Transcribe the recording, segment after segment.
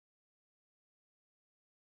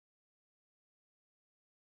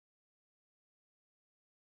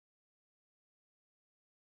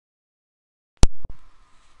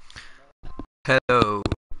Hello.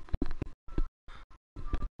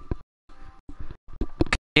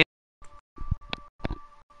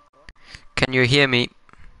 Can you hear me?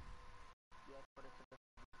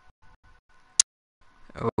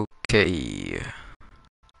 Okay.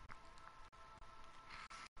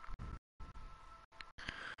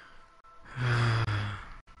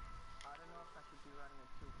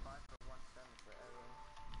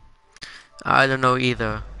 I don't know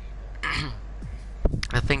either.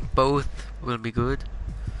 I think both will be good,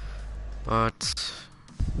 but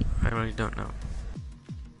I really don't know.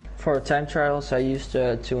 For time trials, I used 2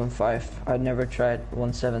 and 5. I never tried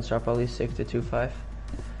 1.7, so I'll probably stick to 2.5.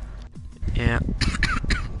 Yeah.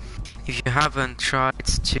 If you haven't tried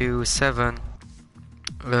 2.7,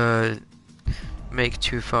 make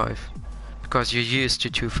 2.5, because you're used to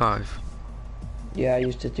 2.5. Yeah, I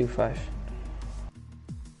used 2.5.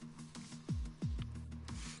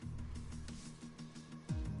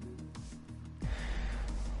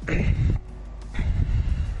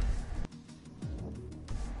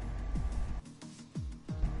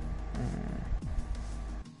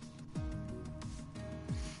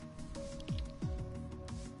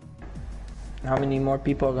 How many more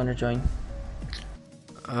people are gonna join?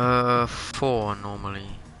 4 normally.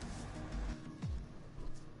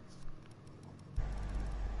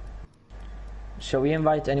 Shall we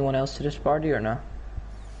invite anyone else to this party or no?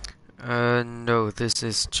 No, this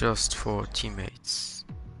is just for teammates.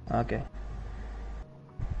 Okay.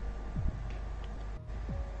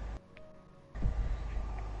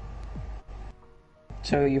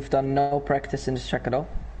 So you've done no practice in this track at all?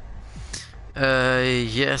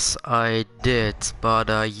 Yes, I did, but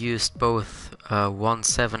I used both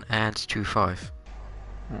 1.7 and 2.5.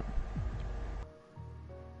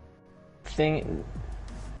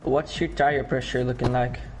 What's your tire pressure looking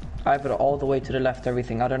like? I have it all the way to the left,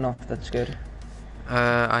 everything. I don't know if that's good.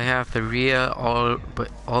 I have the rear all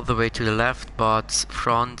the way to the left, but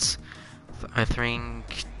front, I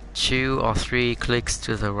think 2 or 3 clicks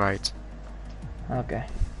to the right. Okay.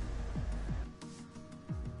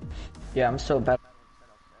 Yeah, I'm so bad.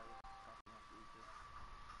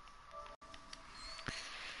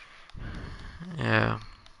 Yeah.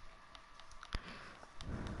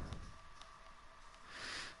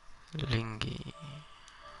 Lingy.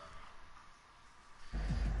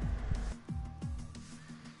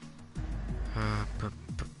 Uh, bu-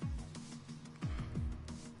 bu-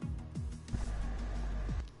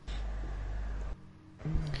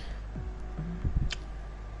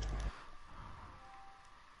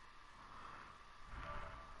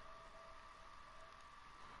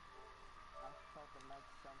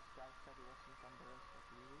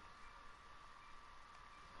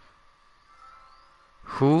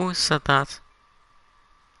 Who said that?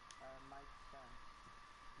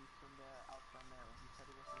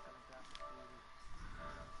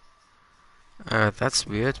 That's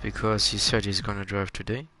weird because he said he's gonna drive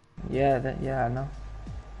today. Yeah, I know.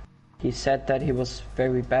 He said that he was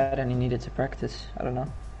very bad and he needed to practice. I don't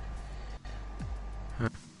know.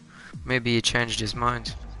 Maybe he changed his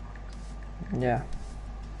mind. Yeah.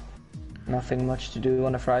 Nothing much to do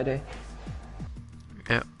on a Friday.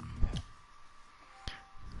 Yeah.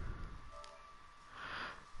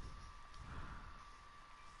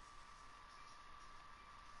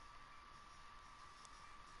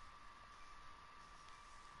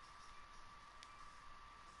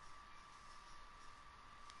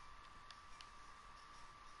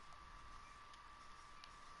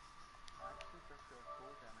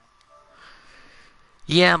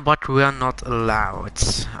 Yeah, but we are not allowed.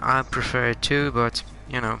 I prefer it too, but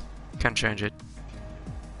you know, can't change it.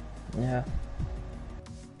 Yeah.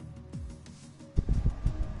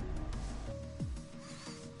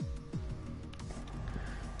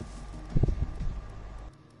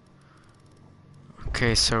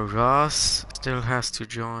 Okay, so Ross still has to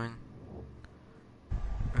join.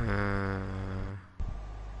 I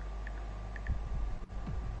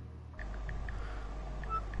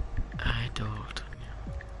don't.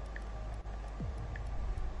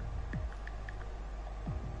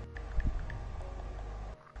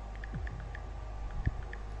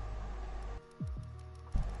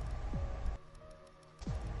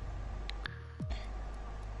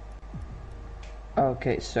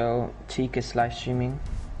 Okay, so Teak is live streaming.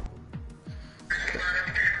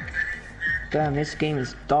 Damn, this game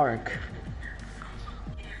is dark.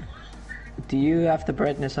 Do you have the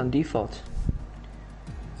brightness on default?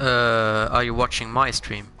 Are you watching my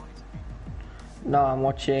stream? No, I'm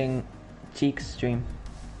watching Teak's stream.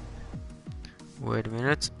 Wait a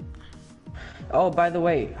minute. Oh, by the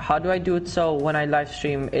way, how do I do it so when I live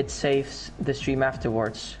stream it saves the stream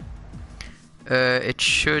afterwards? It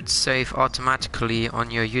should save automatically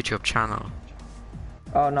on your YouTube channel.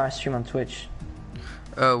 Oh no, I stream on Twitch.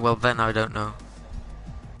 Oh, well then I don't know.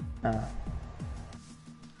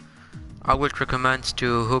 I would recommend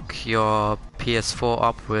to hook your PS4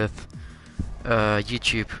 up with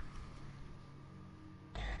YouTube.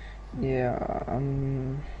 Yeah,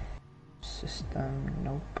 system,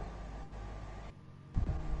 nope.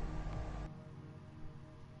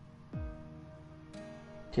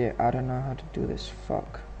 Yeah, I don't know how to do this,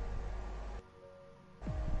 fuck.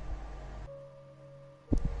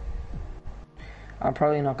 I'm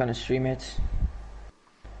probably not gonna stream it.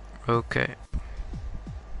 Okay.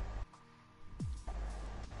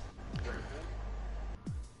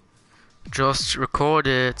 Just record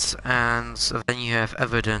it and then you have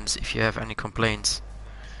evidence if you have any complaints.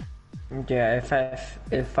 Yeah,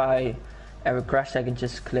 if I ever crash, I can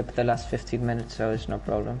just clip the last 15 minutes, so it's no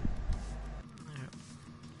problem.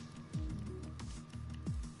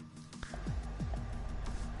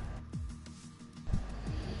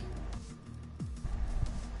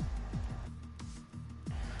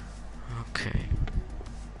 Okay.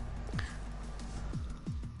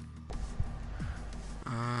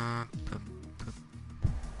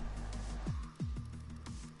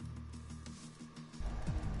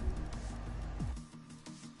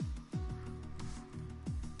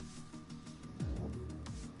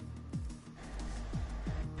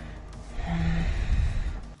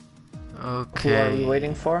 Okay. Who are we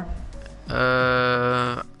waiting for?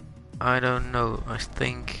 I don't know. I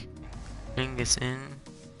think Ling is in.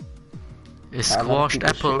 Is A lot of Squashed people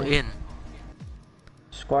Apple streaming. in?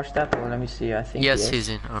 Squashed Apple, let me see, I think Yes, he is.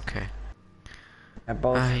 he's in. Okay.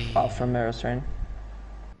 Both Alpha Mirrors are in.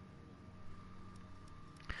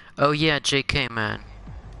 Oh yeah, JK man.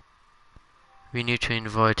 We need to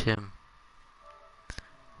invite him.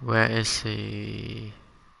 Where is he?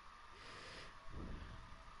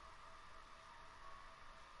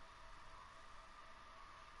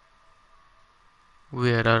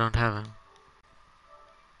 Weird, I don't have him.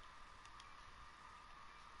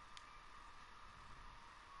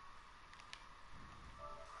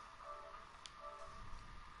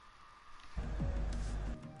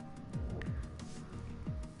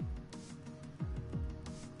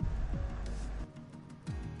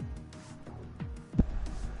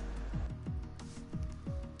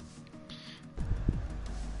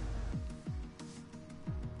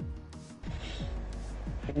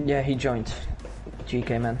 Yeah, he joined.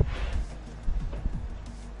 GK man.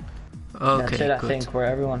 Okay, That's it, I good. think, we're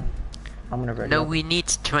everyone. I'm gonna ready No, up. we need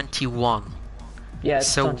 21. Yeah, it's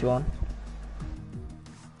So- 21.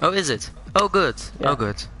 Oh, is it? Oh, good. Yeah. Oh,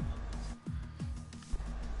 good.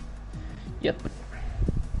 Yep.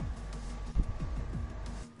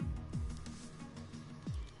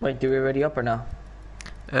 Wait, do we ready up or no?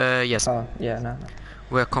 Yes. Oh, yeah, no.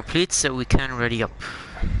 We're complete, so we can ready up.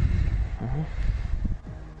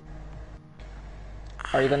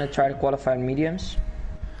 Are you gonna try to qualify in mediums?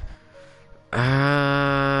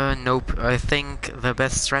 Nope. I think the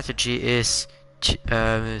best strategy is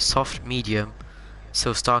soft medium.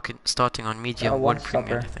 So starting on medium one won't bring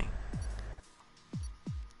stopper. anything.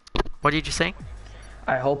 What did you say?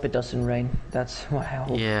 I hope it doesn't rain. That's what I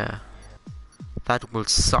hope. Yeah. That will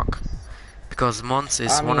suck. Because Mons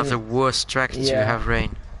is I one of mean, the worst tracks to yeah. have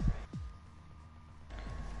rain.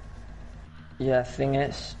 Yeah, thing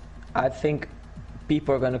is, I think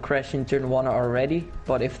people are gonna crash in turn 1 already,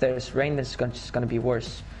 but if there's rain, it's just gonna be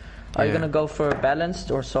worse. Are you Yeah. gonna go for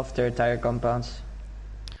balanced or softer tire compounds?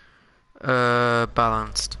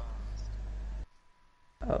 Balanced.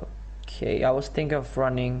 Okay, I was thinking of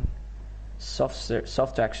running softer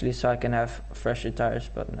actually, so I can have fresher tires,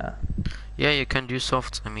 but nah, Yeah, you can do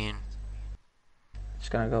soft, I mean.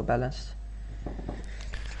 just gonna go balanced.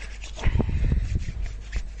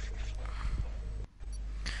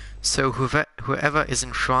 So whoever is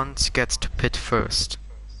in front gets to pit first.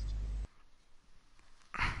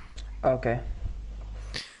 Okay.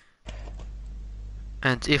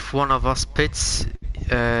 And if one of us pits,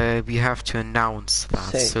 we have to announce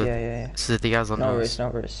that, Say, so, yeah. so the other No knows.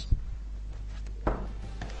 worries.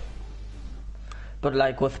 But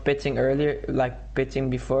like with pitting earlier, like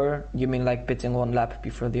pitting before, you mean like pitting one lap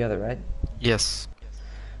before the other, right? Yes.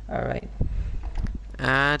 Alright.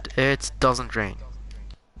 And it doesn't rain.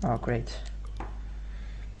 Oh, great.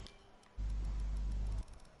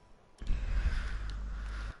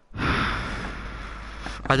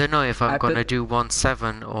 I don't know if I'm I gonna put- do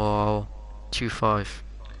 1.7 or 2.5.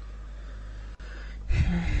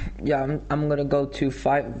 Yeah, I'm gonna go to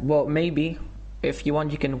 5. Well, maybe. If you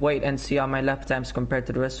want, you can wait and see how my lap times compare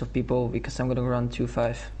to the rest of people, because I'm gonna run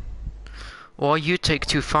 2.5. Or you take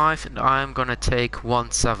 2-5 and I'm gonna take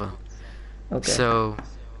 1-7. Okay. So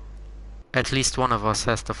at least one of us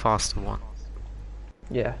has the faster one.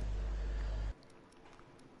 Yeah.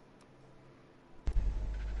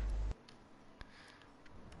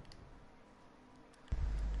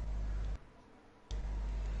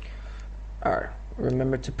 Alright.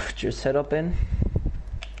 Remember to put your setup in.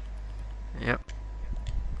 Yep.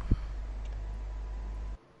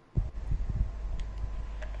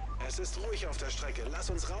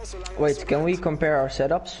 Wait, can we compare our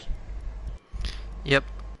setups? Yep.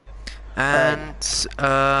 And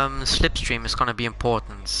slipstream is gonna be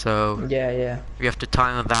important, so Yeah. we have to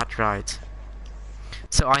time that right.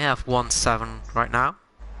 So I have 1-7 right now.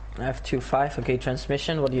 I have 2-5. Okay,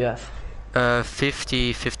 transmission. What do you have?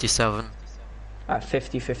 50-57. I have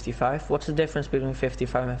 50-55. What's the difference between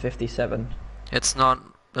 55 and 57? It's not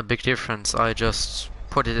a big difference. I just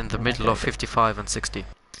put it in the middle of 55 and 60.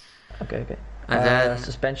 Okay. And then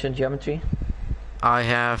Suspension geometry. I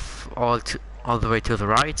have all the way to the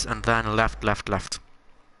right, and then left.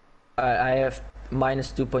 I have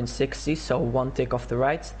minus 2.60, so one tick off the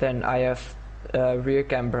right. Then I have rear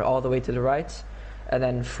camber all the way to the right, and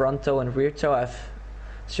then front toe and rear toe I have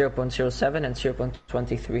 0.07 and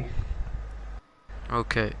 0.23.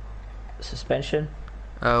 Okay. Suspension.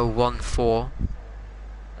 1-4.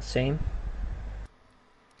 Same.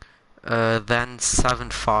 Then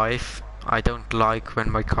 7-5. I don't like when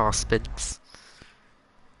my car spins.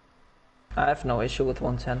 I have no issue with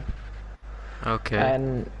 110. Okay.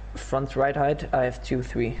 And front right height I have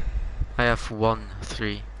 2.3. I have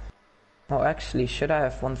 1-3. Oh, actually, should I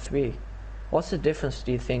have 1.3? What's the difference,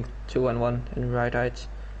 do you think, 2 and 1 in right height?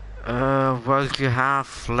 Well, you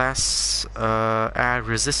have less air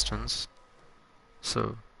resistance,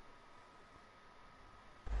 so.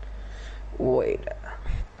 Wait,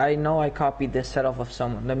 I know I copied this setup of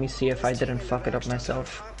someone. Let me see if I didn't fuck it up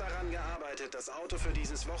myself.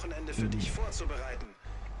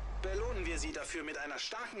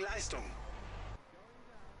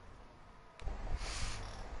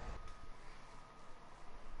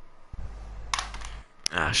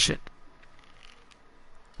 Ah, shit.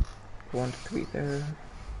 1-3 there.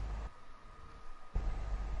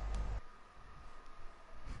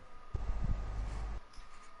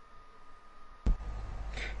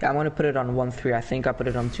 Yeah, I'm gonna put it on 1-3. I think I put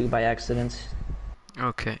it on 2 by accident.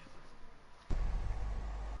 Okay.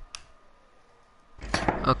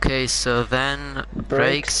 Okay, so then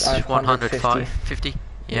brakes I have 105, 50.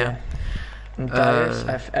 Yeah. And tires,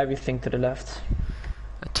 I have everything to the left.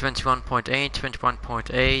 21.8,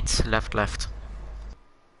 21.8, left.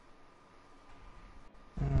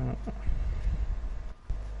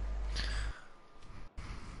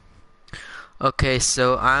 Okay,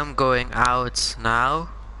 so I'm going out now,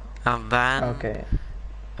 and then Okay.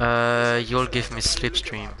 you'll give me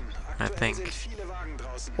slipstream, I think.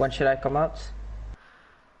 When should I come out?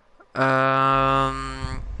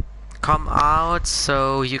 Come out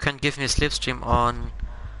so you can give me slipstream on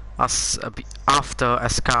us after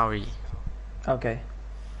Ascari. Okay.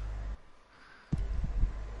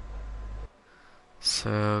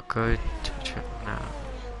 So go to now.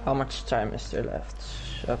 How much time is there left?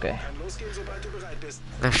 Okay.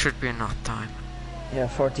 There should be enough time. Yeah,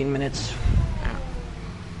 14 minutes. Yeah.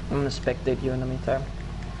 I'm gonna spectate you in the meantime.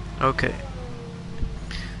 Okay.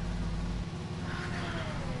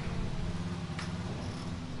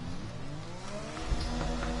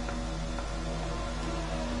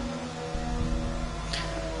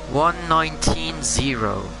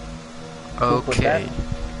 $119.0. Okay.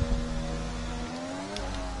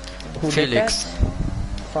 Who did Felix. that?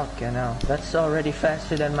 Fucking hell. That's already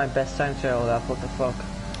faster than my best time trial lap. What the fuck?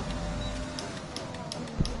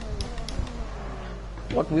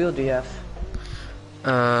 What wheel do you have?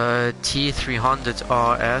 T300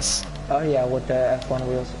 RS. Oh yeah, with the F1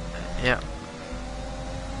 wheels. Yeah.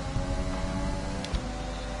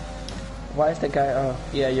 Why is the guy? Oh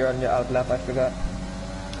yeah, you're on the out lap. I forgot.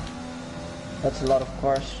 That's a lot of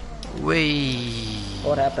cars. Whee.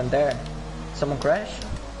 What happened there? Someone crashed?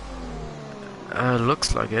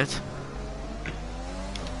 Looks like it.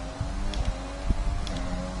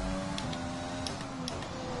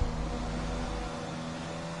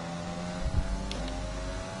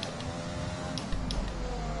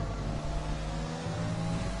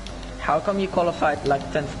 How come you qualified like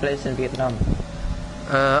 10th place in Vietnam?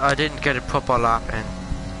 I didn't get a proper lap in.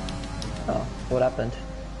 Oh, what happened?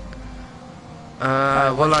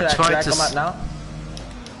 Well, I tried to. Come out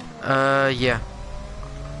now? Yeah.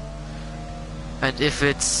 And if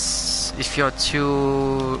you're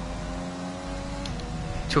too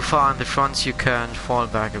far in the front, you can fall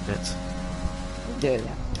back a bit. Yeah.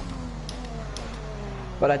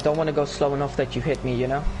 But I don't want to go slow enough that you hit me, you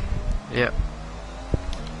know? Yeah.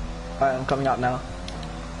 Alright, I'm coming out now.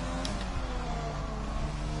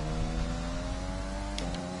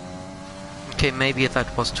 Okay, maybe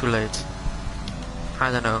that was too late.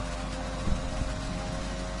 I don't know.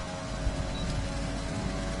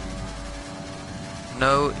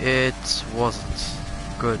 No, it wasn't.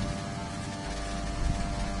 Good.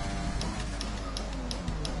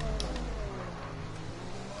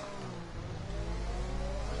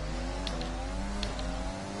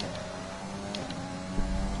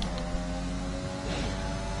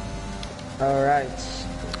 Alright.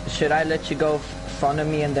 Should I let you go front of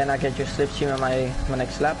me and then I get your slipstream on my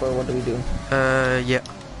next lap, or what do we do? Yeah.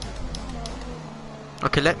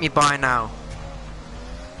 Okay, let me buy now.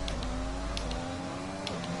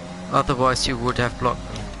 Otherwise you would have blocked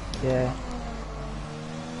me. Yeah.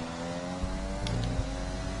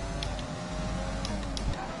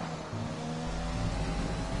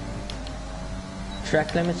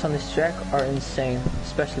 Track limits on this track are insane,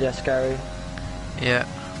 especially Ascari. Yeah.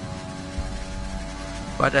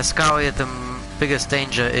 But Ascari, the biggest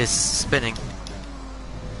danger is spinning.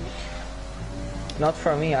 Not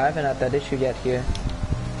for me, I haven't had that issue yet here.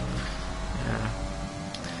 Yeah.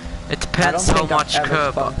 It depends how much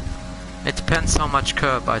curb. It depends how much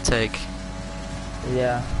curb I take.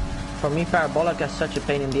 Yeah. For me, parabolic is such a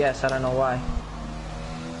pain in the ass, I don't know why.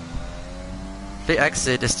 The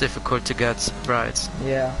exit is difficult to get right.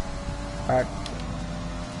 Yeah. Alright.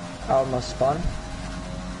 I almost spun.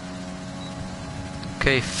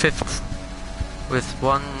 Okay, 5th with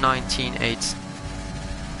 1:19.8.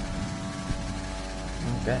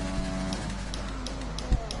 Okay.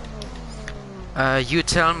 You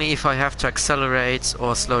tell me if I have to accelerate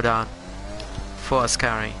or slow down for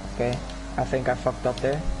Ascari. Okay. I think I fucked up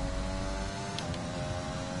there.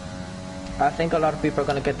 I think a lot of people are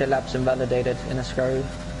gonna get their laps invalidated in Ascari.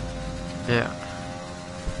 Yeah.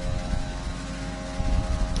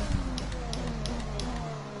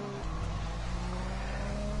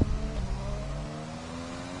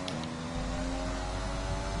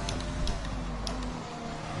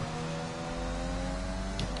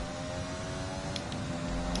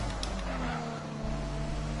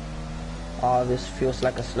 Oh, this feels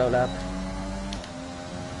like a slow lap.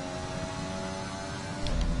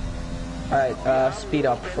 Alright, speed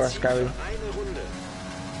up for Ascari.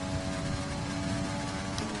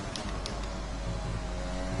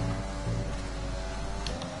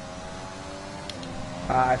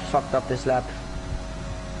 I fucked up this lap.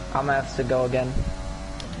 I'm gonna have to go again.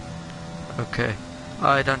 Okay.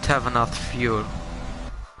 I don't have enough fuel.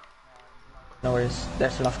 No worries,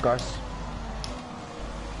 there's enough cars.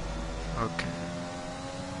 Okay.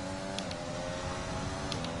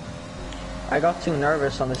 I got too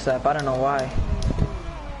nervous on this lap, I don't know why.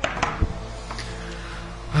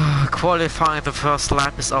 Qualifying the first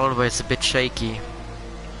lap is always a bit shaky.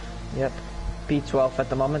 Yep. P12 at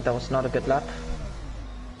the moment, that was not a good lap.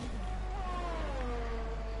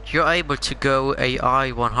 You're able to go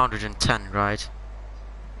AI 110, right?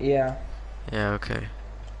 Yeah. Yeah, okay.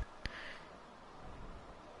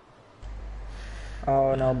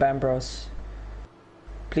 Oh no, Bambros.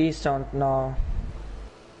 Please don't, no.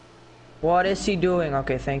 What is he doing?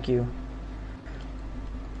 Okay, thank you.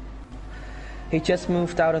 He just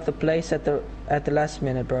moved out of the place at the last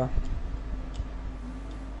minute, bro.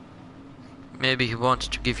 Maybe he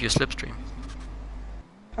wanted to give you a slipstream.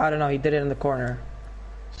 I don't know, he did it in the corner.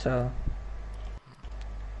 So.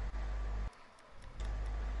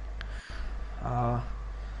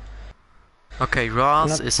 Okay,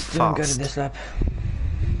 Raz is doing good at fast. this lap.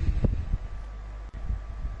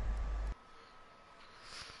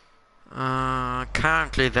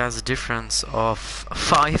 Currently there's a difference of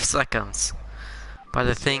 5 seconds. But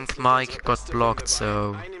I think Mike got blocked,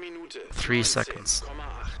 so 3 seconds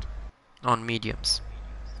on mediums.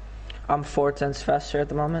 I'm 4/10 faster at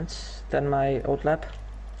the moment than my old lap.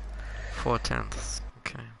 4/10,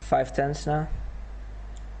 okay. 5/10 now.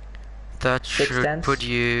 That should 6/10. put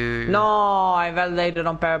you... No, I validated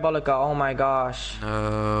on Parabolica, oh my gosh.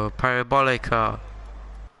 No, Parabolica.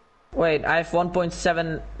 Wait, I have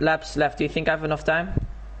 1.7 laps left. Do you think I have enough time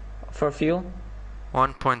for fuel?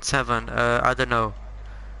 1.7, I don't know.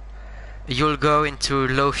 You'll go into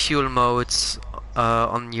low fuel modes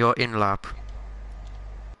on your in-lap.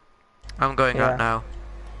 I'm going out now.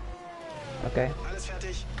 Okay.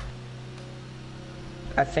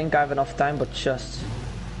 I think I have enough time, but just...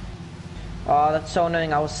 Oh, that's so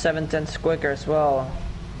annoying. I was 7/10 quicker as well.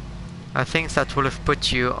 I think that will have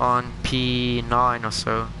put you on P9 or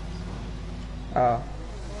so. Oh.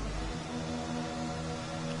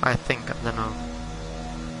 I think, I don't know.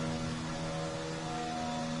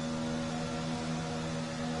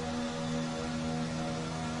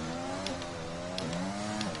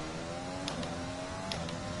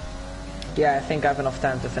 Yeah, I think I have enough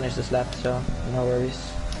time to finish this lap, so no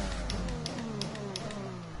worries.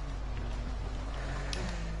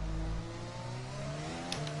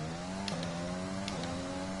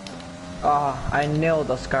 Ah, oh, I nailed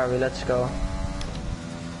Oscari, let's go.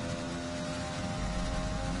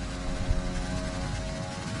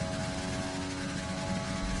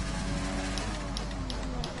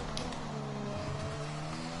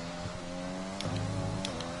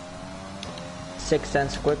 Six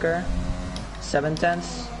tenths quicker, 7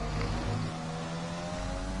 tenths.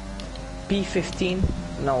 P15?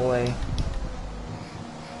 No way.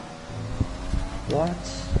 What?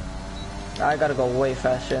 I gotta go way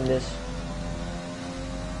faster in this.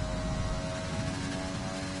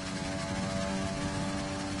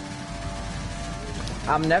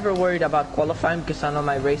 I'm never worried about qualifying because I know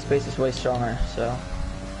my race pace is way stronger, so.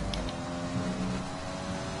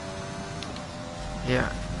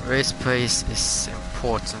 Yeah, race pace is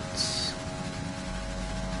important.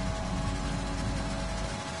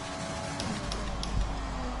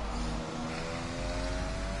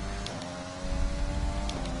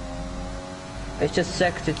 It's just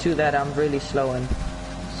sector 2 that I'm really slow in,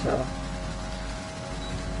 so.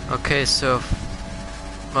 Okay, so.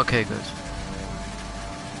 Okay, good.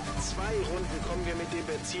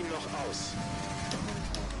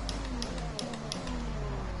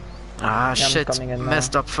 Ah, Yeah, shit,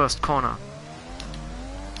 messed up first corner.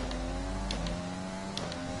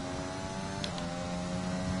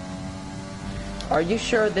 Are you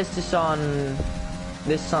sure this is on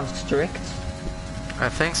strict? I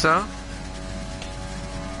think so.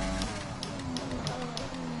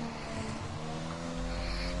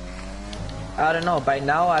 I don't know, by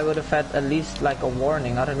now I would have had at least like a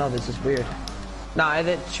warning. I don't know, this is weird. No, I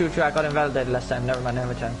did true, I got invalidated last time. Never mind.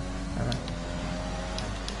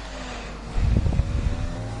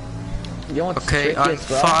 You want okay, I'm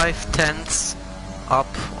well? 5 tenths up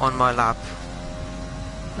on my lap.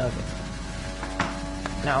 Okay.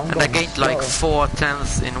 Now and I gained slow. like 4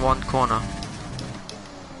 tenths in one corner.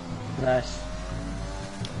 Nice.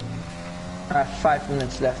 I have 5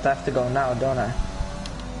 minutes left. I have to go now, don't I?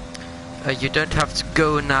 You don't have to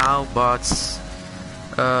go now, but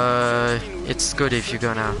it's good if you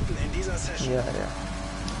go now. Yeah.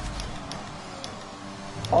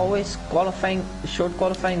 Always qualifying, short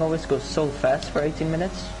qualifying always goes so fast for 18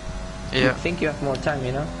 minutes. Yeah. You think you have more time,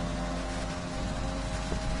 you know?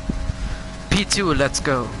 P2, let's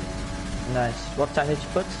go. Nice. What time did you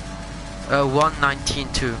put?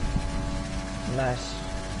 1:19.2. Nice.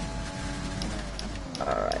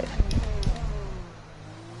 Alright.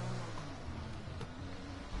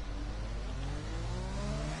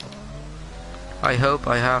 I hope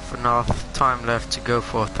I have enough time left to go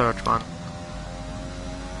for a third one.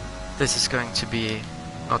 This is going to be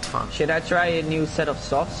not fun. Should I try a new set of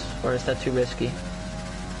softs, or is that too risky?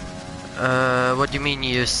 What do you mean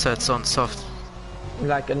you sets on soft?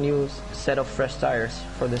 Like a new set of fresh tires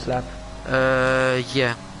for this lap.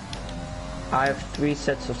 Yeah. I have 3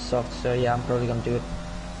 sets of softs, so yeah, I'm probably gonna do it.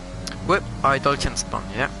 Whip, idle can spawn,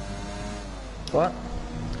 yeah. What?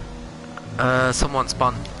 Someone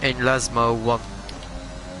spun in Lesmo 1.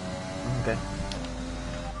 Okay.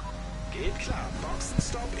 Geht klar,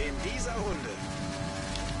 Boxenstopp in dieser Runde.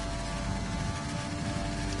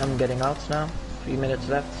 I'm getting out now. 3 minutes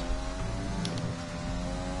left.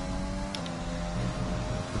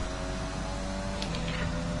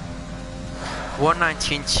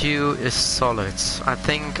 .119.2 is solid. I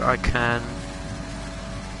think I can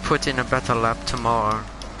put in a better lap tomorrow.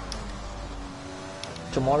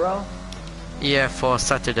 Tomorrow? Yeah, for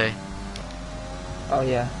Saturday. Oh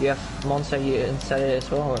yeah, you have Monza here in Saturday as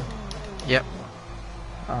well, or? Yep.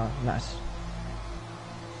 Oh, nice.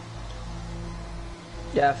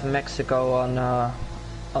 Yeah, I have Mexico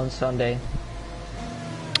on Sunday.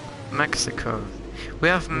 Mexico. We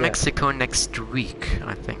have Mexico next week,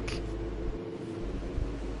 I think.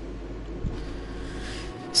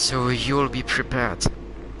 So you'll be prepared.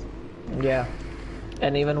 Yeah,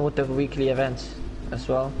 and even with the weekly events as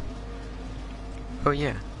well. Oh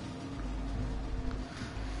yeah.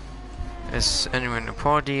 Is anyone in the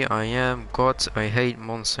party? I am. God, I hate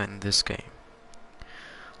Monza in this game.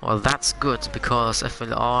 Well, that's good, because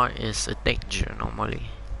FLR is a danger normally.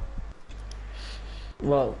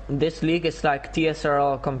 Well, this league is like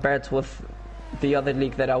TSRL compared with the other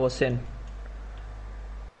league that I was in.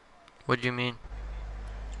 What do you mean?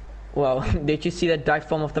 Well, did you see that dive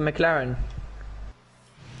bomb of the McLaren?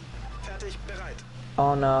 Fertig, bereit.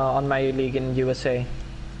 On my league in USA.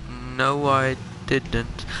 No, I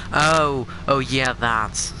didn't. Oh yeah,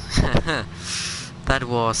 that. That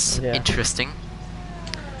was interesting.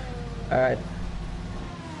 Alright.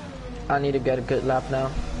 I need to get a good lap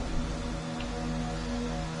now.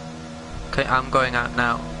 Okay, I'm going out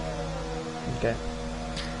now. Okay.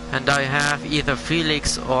 And I have either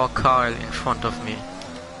Felix or Carl in front of me.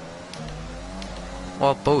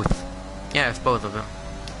 Or both. Yeah, it's both of them.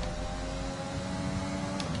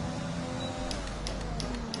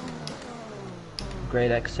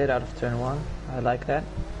 Great exit out of turn 1. I like that.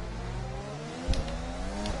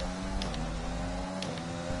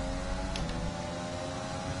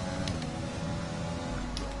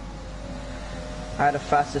 I had the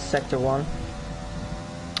fastest sector 1.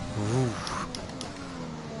 Ooh.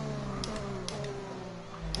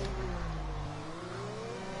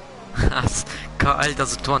 Kyle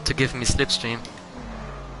doesn't want to give me slipstream.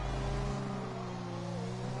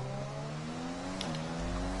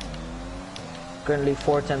 Currently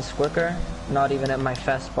 4/10 quicker. Not even at my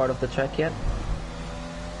fast part of the track yet.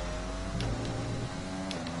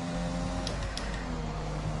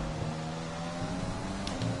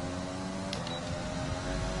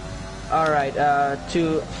 Alright,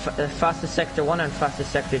 fastest sector 1 and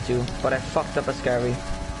fastest sector 2, but I fucked up a scary.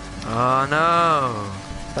 Oh no!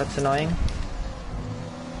 That's annoying.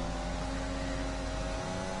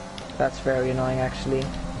 That's very annoying actually.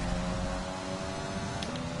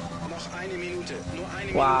 Noch eine Minute. Nur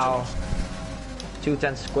eine Wow. Minute.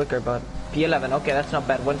 2/10 quicker, but P11. Okay, that's not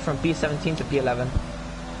bad. Went from P17 to P11.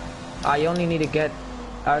 I only need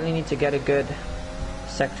to get a good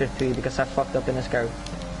sector 3 because I fucked up in the scary.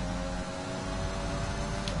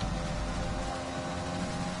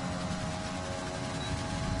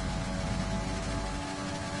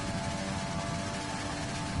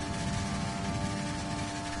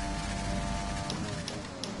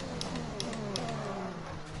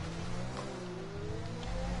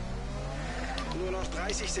 Nur noch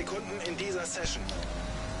 30 Sekunden in dieser Session.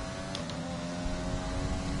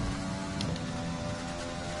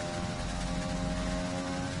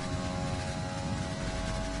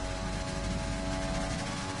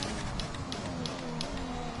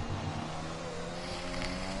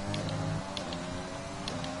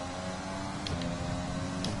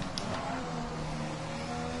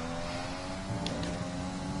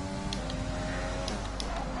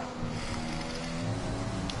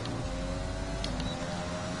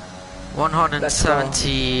 Let's go.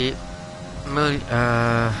 170 million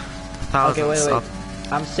Okay, thousands wait. up.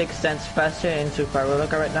 I'm 6/10 faster into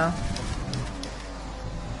Parabolica right now.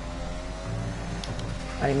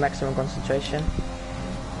 I need maximum concentration.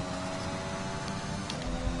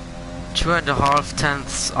 2.5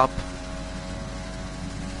 tenths up.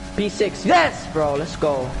 P6, yes, bro, let's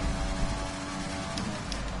go.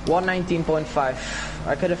 119.5.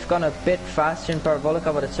 I could have gone a bit faster in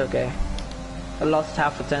Parabolica, but it's okay. I lost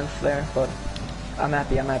half a tenth there, but I'm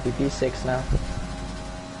happy. P6 now.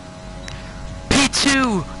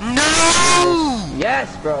 P2! No!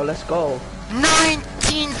 Yes, bro, let's go.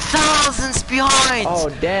 19 thousandths behind! Oh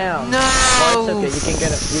damn. No! Oh, it's okay. You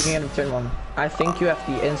can get a turn 1. I think you have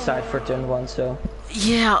the inside for turn 1, so.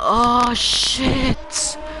 Yeah. Oh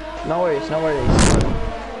shit! No worries.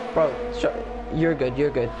 Bro, you're good.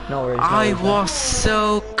 No worries. I man. was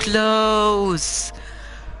so close.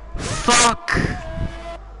 Fuck.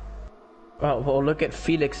 Well, look at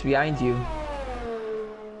Felix behind you.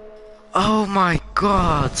 Oh my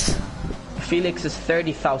god. Felix is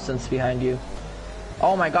 30 thousandths behind you.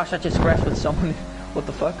 Oh my gosh, I just crashed with someone. What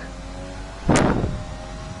the fuck?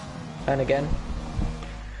 And again.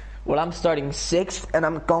 Well, I'm starting 6th, and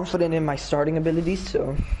I'm confident in my starting abilities,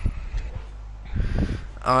 so.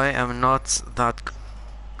 I am not that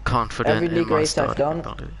confident Every in league my race I've starting done,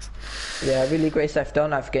 abilities. yeah, every league race I've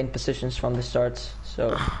done, I've gained positions from the starts,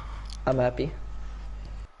 so I'm happy.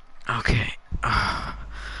 Okay.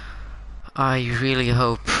 I really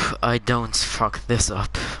hope I don't fuck this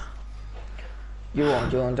up. You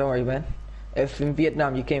won't, don't worry, man. If in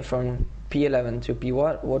Vietnam you came from P11 to P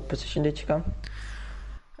what position did you come?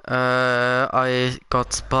 I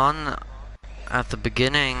got spun at the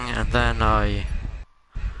beginning, and then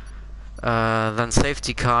then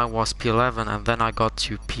safety car was P11, and then I got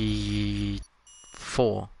to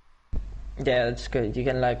P4. Yeah, that's good. You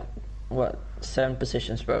can 7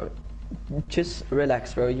 positions, bro. Just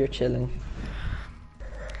relax, bro. You're chilling.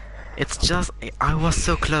 It's just, I was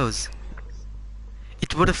so close.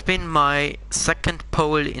 It would have been my 2nd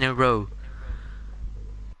pole in a row.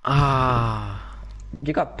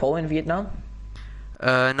 You got pole in Vietnam?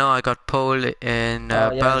 No, I got pole in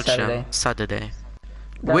Belgium Saturday.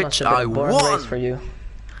 That Which must have been I a boring won! race for you.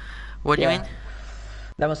 What do you mean?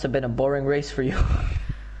 That must have been a boring race for you.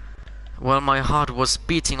 Well, my heart was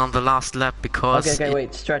beating on the last lap because Okay,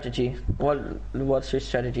 wait. Strategy. What's your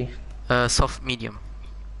strategy? soft medium.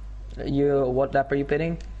 What lap are you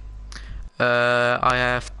pitting? I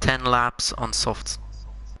have 10 laps on soft.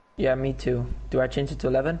 Yeah, me too. Do I change it to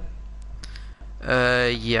 11?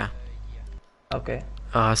 Yeah. Okay.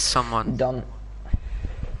 Someone. Done.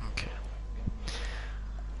 Okay.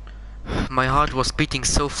 My heart was beating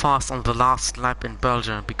so fast on the last lap in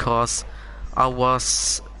Belgium because I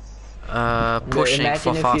was pushing for Imagine if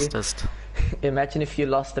you fastest. imagine if you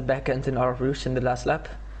lost the back end in our Rouge in the last lap.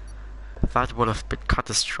 That would have been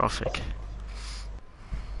catastrophic.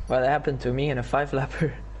 Well, it happened to me in a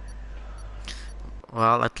 5-lapper.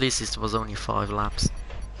 Well, at least it was only 5 laps.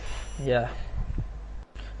 Yeah.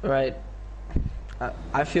 Right.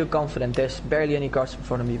 I feel confident. There's barely any cars in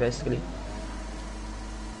front of me, basically.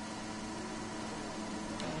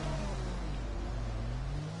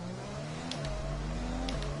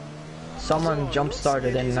 Someone jump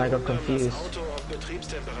started and I got confused.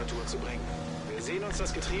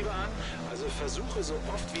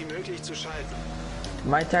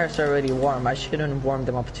 My tires are already warm. I shouldn't warm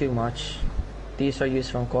them up too much. These are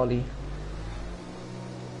used from quali.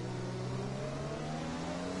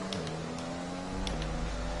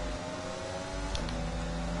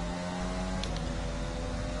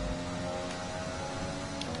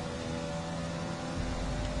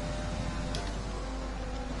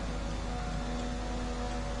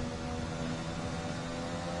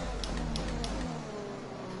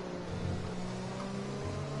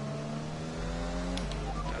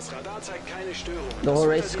 The whole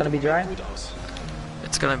race is gonna be dry?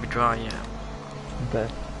 It's gonna be dry, yeah. Okay.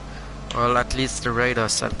 Well, at least the radar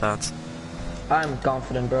said that. I'm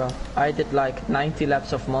confident, bro. I did like 90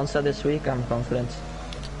 laps of Monza this week. I'm confident.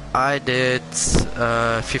 I did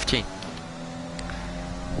 15.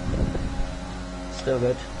 Still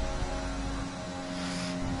good.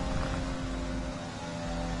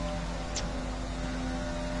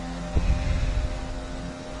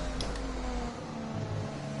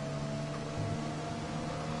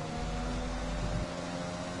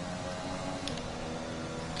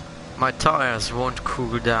 My tires won't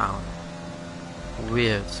cool down.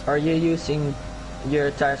 Weird. Are you using your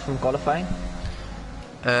tires from qualifying?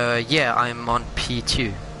 Yeah, I'm on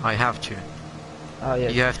P2. I have to. Oh yeah.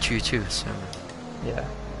 You have to too, so... Yeah.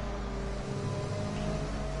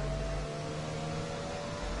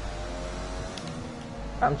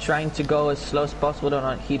 I'm trying to go as slow as possible to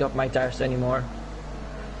not heat up my tires anymore.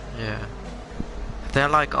 Yeah. They're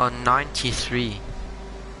like on 93.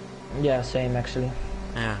 Yeah, same actually.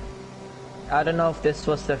 Yeah. I don't know if this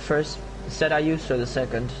was the first set I used or the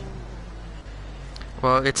second.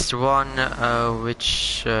 Well, it's the one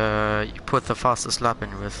which you put the fastest lap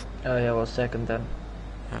in with. Oh yeah, well second then.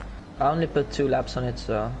 Yeah. I only put 2 laps on it,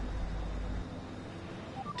 so...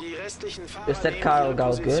 Is that car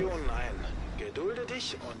go good?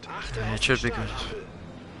 Yeah, it should be good.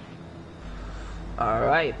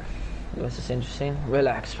 Alright. This is interesting.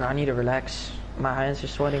 Relax, bro. I need to relax. My hands are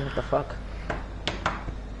sweating, what the fuck?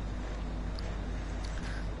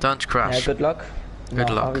 Don't crash. Yeah, good luck. Good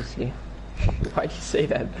No, luck. obviously. Why'd you say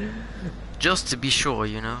that? Just to be sure,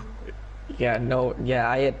 you know. Yeah, no, yeah,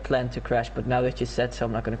 I had planned to crash, but now that you said so,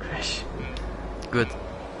 I'm not gonna crash. Good.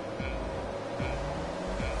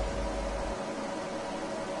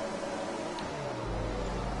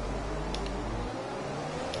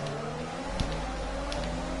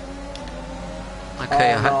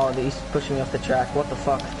 Okay, Oh no, he's pushing me off the track. What the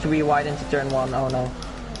fuck? 3 wide into turn 1. Oh no.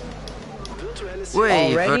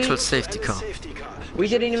 Wait, Already? virtual safety car. We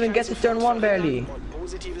didn't even get to turn 1 barely.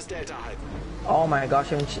 Oh my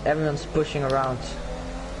gosh, everyone's pushing around.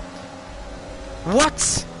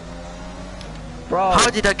 What? Bro. How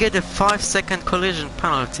did I get a 5-second collision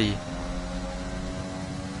penalty?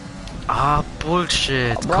 Ah,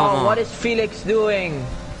 bullshit. Bro, Come on. what is Felix doing?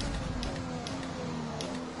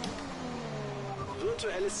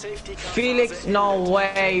 Felix, no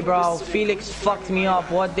way, bro. Felix fucked me up.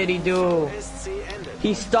 What did he do?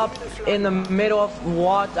 He stopped in the middle of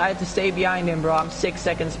what? I had to stay behind him, bro. I'm 6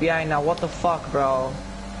 seconds behind now. What the fuck, bro?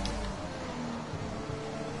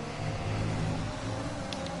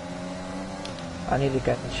 I need to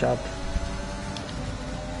catch up.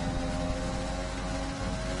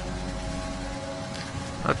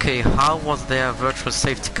 Okay, how was there a virtual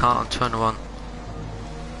safety car on turn 1?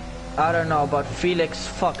 I don't know, but Felix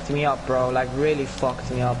fucked me up, bro. Like, really fucked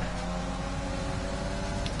me up.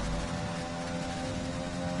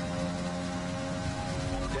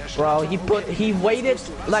 Bro, he waited,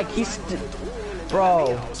 like,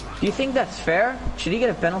 bro, do you think that's fair? Should he get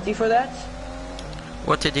a penalty for that?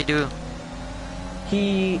 What did he do?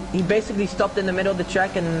 He basically stopped in the middle of the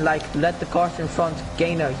track and, like, let the cars in front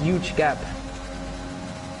gain a huge gap.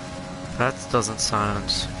 That doesn't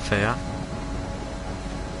sound fair.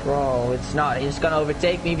 Bro, it's not. He's gonna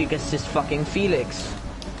overtake me because it's fucking Felix.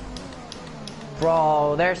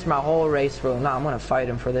 Bro, there's my whole race, bro. Nah, I'm gonna fight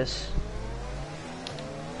him for this.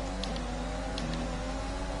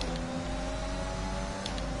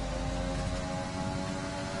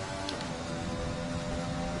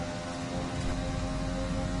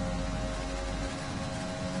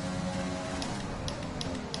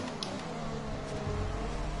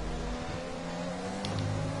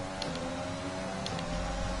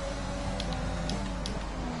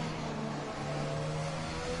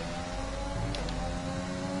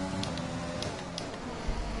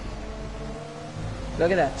 Look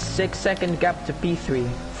at that, 6-second gap to P3.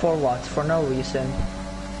 For what? For no reason.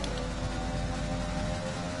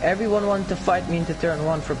 Everyone wanted to fight me into turn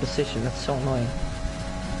 1 for position, that's so annoying.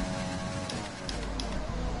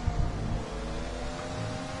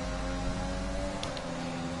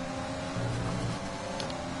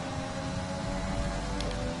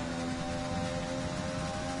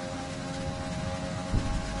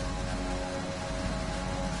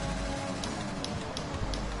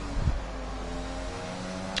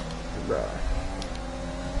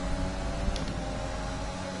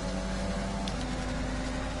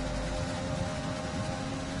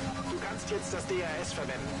 Jetzt das DRS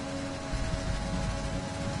verwenden.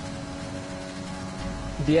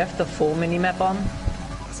 Do you have the full minimap on?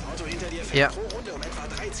 Das Auto hinter dir fährt Yeah. pro Runde um etwa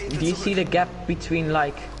 3 Zehntel Do you see the gap between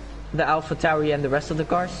like the AlphaTauri and the rest of the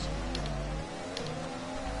cars?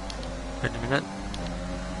 Wait a minute.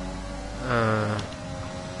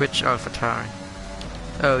 Which AlphaTauri?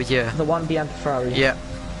 Oh yeah. The one behind the Ferrari. Yeah.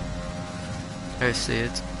 I see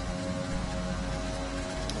it.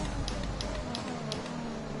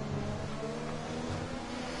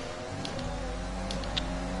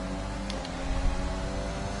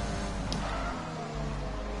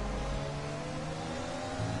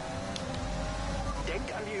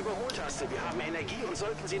 Denk an die Überholtaste. Wir haben Energie und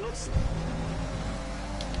sollten sie nutzen.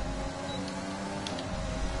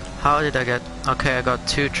 How did I get... Okay, I got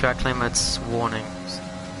 2 track limits warnings.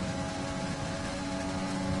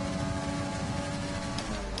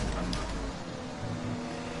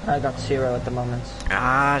 I got 0 at the moment.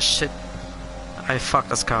 Ah, shit. I fucked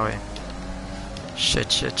this car.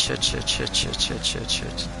 Shit, shit, shit, shit, shit, shit, shit, shit,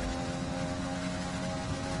 shit.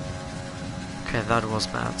 Okay, that was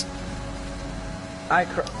bad. Die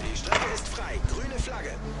Strecke ist frei. Grüne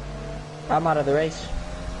Flagge. I'm out of the race.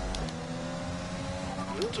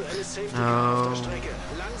 Virtuelles Safety No. Car auf der Strecke.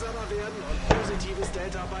 Langsamer werden und positives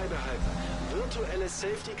Delta beibehalten. Virtuelles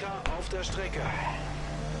Safety Car auf der Strecke.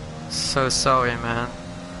 So sorry, man.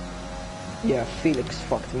 Yeah, Felix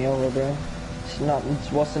fucked me over, bro.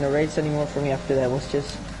 It wasn't a race anymore for me after that. It was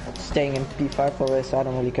just staying in P5 for a race. I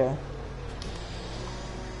don't really care.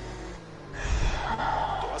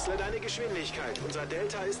 Drossle deine Geschwindigkeit. Unser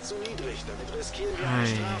Delta ist zu niedrig. Damit riskieren wir eine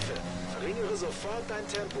Strafe. Verringere sofort dein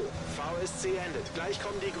Tempo. VSC endet. Gleich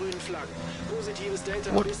kommen die grünen Flaggen. Positives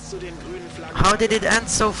Delta What? bis zu den grünen Flaggen. How did it end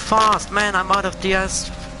so fast? Man, I'm out of DS.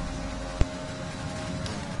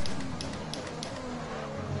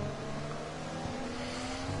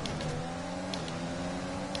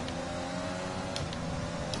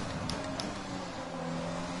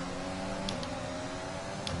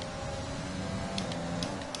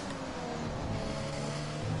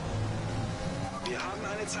 Wir haben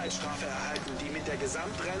eine Zeitstrafe erhalten, die mit der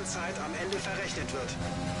Gesamtrennzeit am Ende verrechnet wird.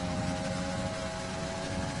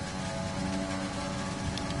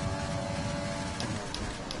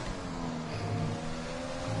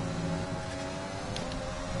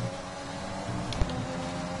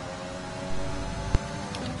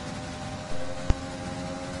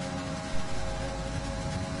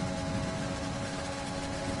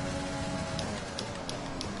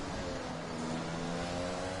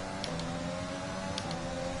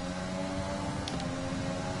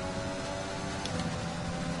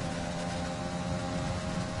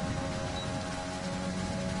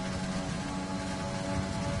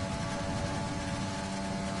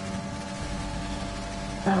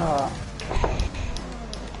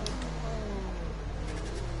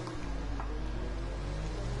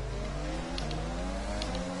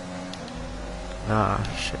 Ah,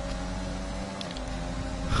 shit.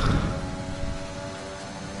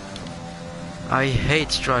 I hate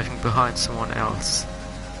driving behind someone else.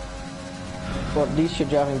 Well, at least you're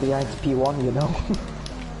driving behind P1, you know.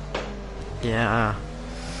 Yeah.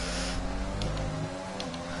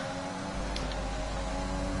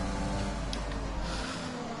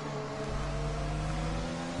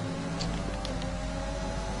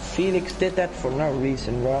 Felix did that for no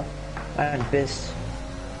reason, bro. I'm pissed.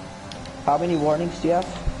 How many warnings do you have?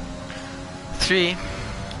 3,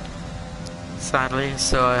 sadly,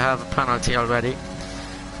 so I have a penalty already.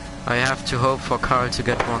 I have to hope for Carl to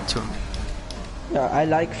get one too. Yeah, I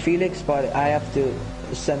like Felix, but I have to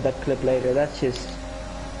send that clip later. That's just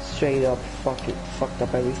straight up fucked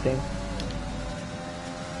up everything.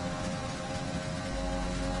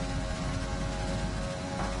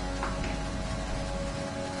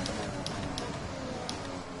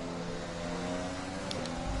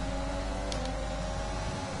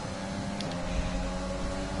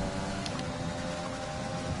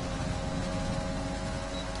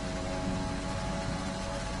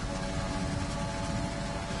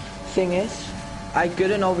 Thing is, I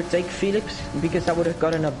couldn't overtake Felix because I would have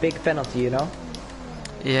gotten a big penalty, you know?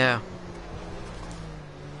 Yeah.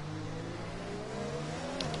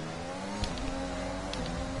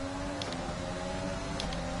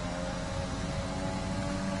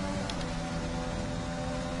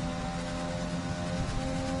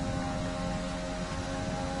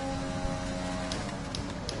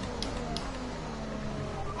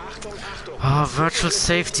 Oh, virtual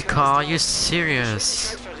safety car, are you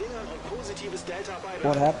serious?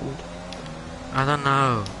 What happened? I don't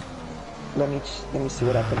know. Let me see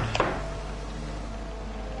what happened.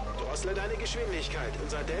 Deine Geschwindigkeit.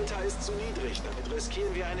 Unser Delta ist zu niedrig. Damit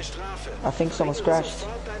riskieren wir eine Strafe. I think someone's crashed.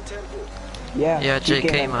 Yeah,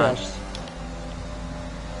 JK man. Crashed.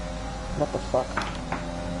 What the fuck?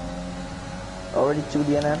 Already 2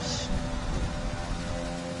 DNFs.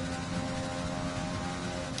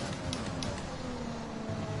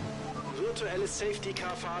 Safety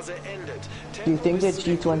car Phase endet. Do you think that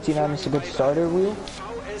G29 is a good starter wheel?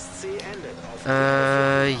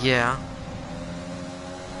 Yeah.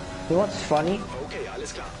 You know what's funny?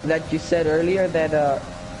 That you said earlier that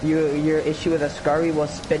your issue with Ascari was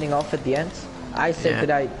spinning off at the end. I said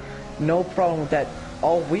that I no problem with that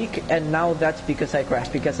all week, and now that's because I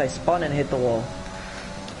crashed, because I spun and hit the wall.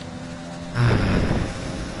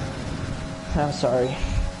 I'm sorry.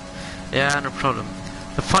 Yeah, no problem.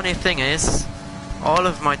 The funny thing is, all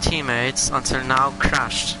of my teammates until now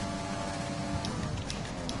crashed.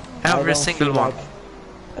 Every single one.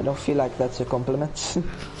 I don't feel like that's a compliment.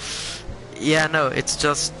 Yeah, no, it's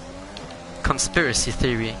just conspiracy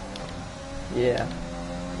theory. Yeah.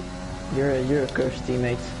 You're a cursed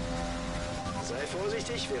teammate.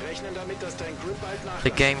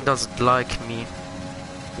 The game doesn't like me.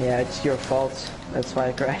 Yeah, it's your fault. That's why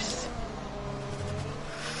I crashed.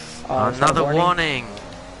 Another warning.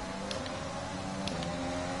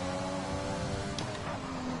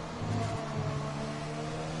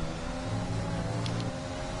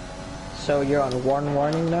 So you're on 1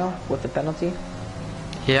 warning now with the penalty?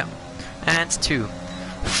 Yeah. And 2.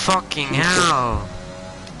 Fucking hell.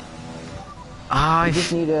 You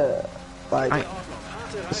just need to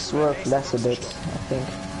swerve less a bit, I think.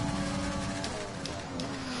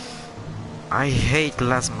 I hate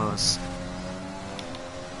Lesmos.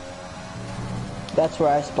 That's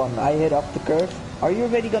where I spun. I hit up the curve. Are you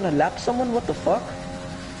already gonna lap someone? What the fuck?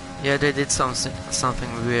 Yeah, they did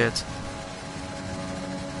something weird.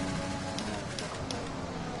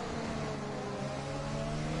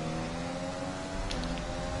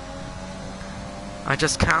 I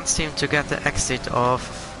just can't seem to get the exit of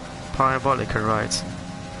Parabolica right.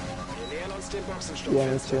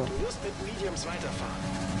 Yeah, me too.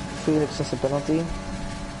 Felix has a penalty.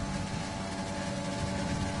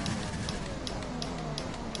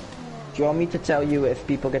 Do you want me to tell you if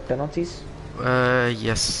people get penalties?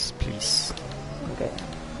 Yes, please. Okay.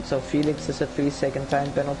 So Felix is a 3-second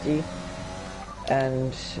time penalty.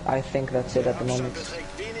 And I think that's it at the moment.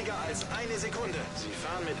 Sie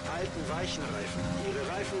fahren mit alten weichen Reifen. Ihre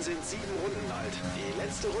Reifen sind 7 Runden alt. Die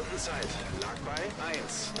letzte Rundenzeit lag bei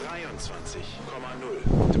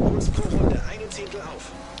 1:23,0. Du holst pro Runde eine Zehntel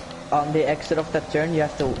auf. On the exit of that turn, you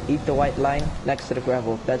have to eat the white line next to the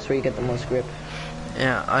gravel. That's where you get the most grip.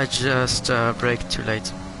 Yeah, I just braked too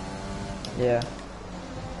late. Yeah.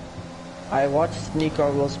 I watched Nico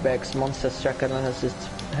Rosberg's Monsters track and has just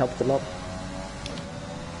helped a lot.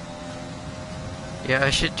 Yeah,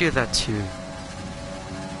 I should do that too.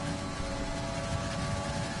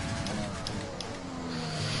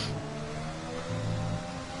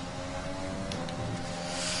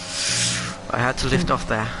 I had to lift off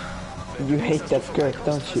there. You hate that curve,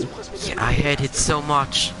 don't you? Yeah, I hate it so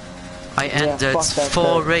much. I ended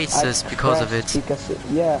 4 races because of it.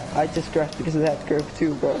 Yeah, I just crashed because of that curve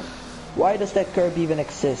too, bro. Why does that curve even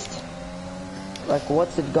exist? Like,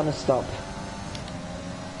 what's it gonna stop?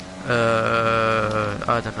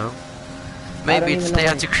 I don't know. Maybe it's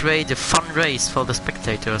there to create a fun race for the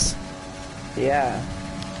spectators. Yeah,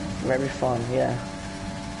 very fun, yeah.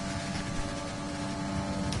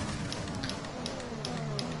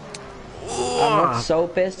 I'm not so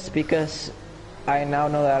pissed because I now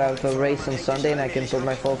know that I have a race on Sunday and I can put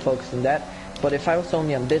my full focus on that. But if I was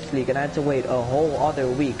only on this league and I had to wait a whole other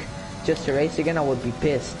week just to race again, I would be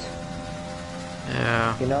pissed.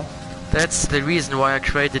 Yeah. You know? That's the reason why I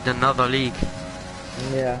created another league.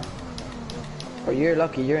 Yeah. Or you're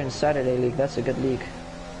lucky, you're in Saturday league, that's a good league.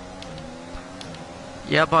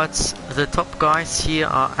 Yeah, but the top guys here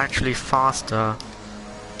are actually faster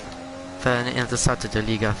than in the Saturday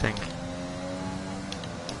league, I think.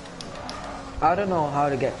 I don't know how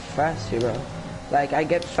to get faster, bro. Like, I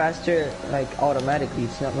get faster, like, automatically.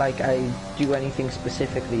 It's not like I do anything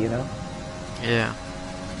specifically, you know? Yeah.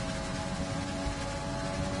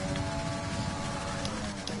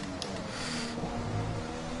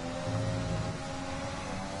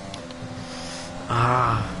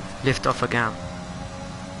 Ah, lift off again.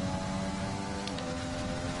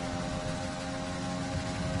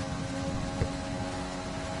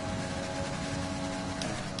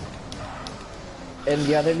 In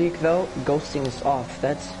the other league, though, ghosting is off.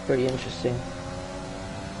 That's pretty interesting.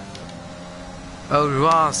 Oh,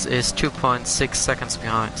 Ross is 2.6 seconds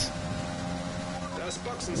behind. Das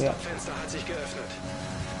Boxenstopp-Fenster hat sich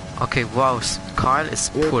geöffnet. Okay, wow, Kyle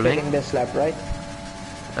is You're pulling. pitting this lap, right?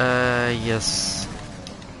 Yes.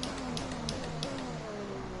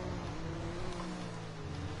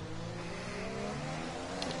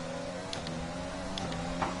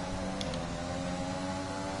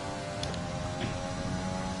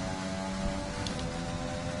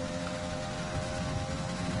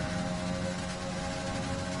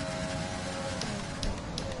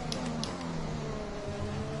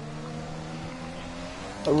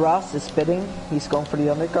 Ross is pitting. He's going for the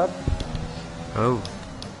undercut. Oh.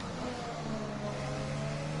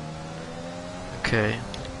 Okay.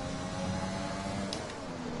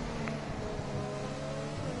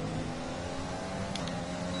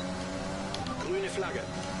 Grüne Flagge.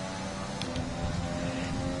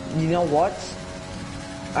 You know what?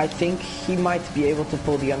 I think he might be able to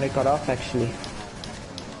pull the undercut off, actually.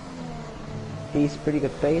 He's pretty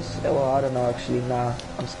good pace. Well, I don't know, actually. Nah,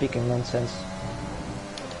 I'm speaking nonsense.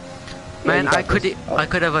 Man, Yeah, I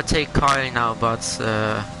could overtake Kyle now, but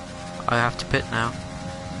I have to pit now.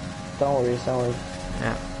 Don't worry, don't worry.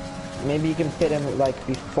 Yeah. Maybe you can pit him like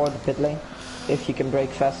before the pit lane, if you can brake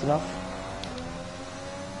fast enough.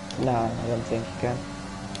 Nah, I don't think you can.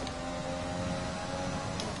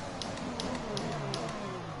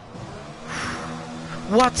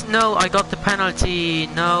 What? No, I got the penalty.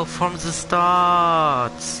 No, from the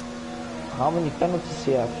start. How many penalties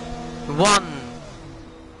do you have? One.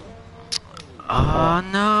 Oh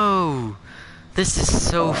no. This is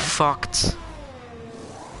so fucked.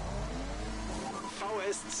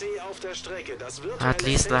 VSC auf der Strecke. Das At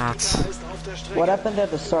least that. ist auf der Strecke. What happened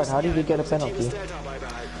at the start? How did you get a penalty?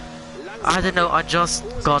 I don't know, I just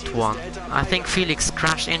got one. I think Felix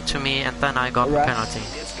crashed into me and then I got the Ras- penalty.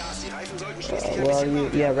 Well,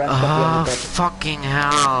 Ras got the Ah, undercut. fucking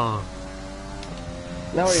hell.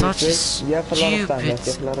 No worries, such Chris. You have a lot of time stupid- left.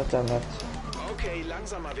 You have a lot of time left. Okay,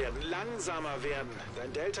 langsamer werden, langsamer werden.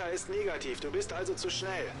 Dein Delta ist negativ, du bist also zu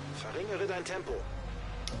schnell. Verringere dein Tempo.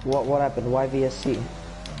 What happened? Why VSC?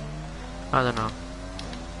 I don't know.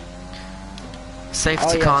 Safety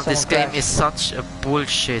Oh, yeah, car in this someone game crashed. is such a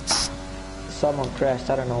bullshit. Someone crashed.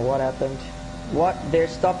 I don't know what happened. What? They're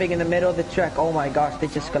stopping in the middle of the track. Oh my gosh, they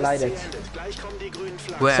just collided. Gleich kommen die grünen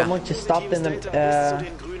Flaggen. Where? Someone just stopped in the, Bis zu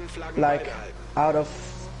den grünen Flaggen like, beibehalten. out of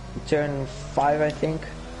turn 5, I think.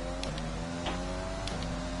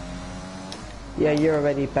 Yeah, you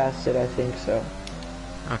already passed it, I think, so.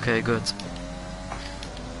 Okay, good.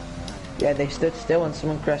 Yeah, they stood still and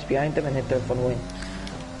someone crashed behind them and hit their front wing.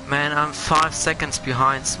 Man, I'm 5 seconds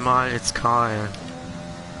behind Smile, it's Kyle.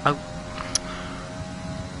 Oh.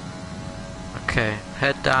 Okay,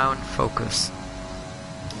 head down, focus.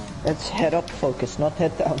 Let's head up focus, not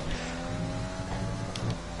head down.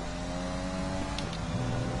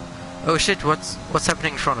 Oh shit, what's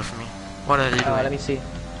happening in front of me? What are they doing? Let me see.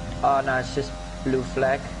 Oh no, it's just blue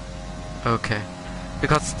flag. Okay.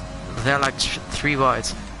 Because they're like 3 wide.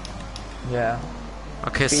 Yeah.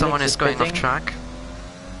 Okay, Felix someone is going off pitting. track.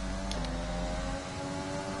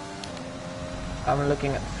 I'm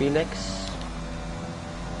looking at Felix.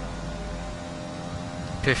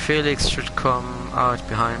 Okay, Felix should come out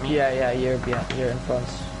behind me. Yeah, you're in front.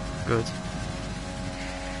 Good.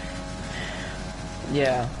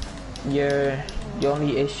 Yeah. The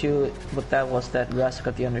only issue with that was that Ras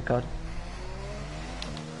got the undercut.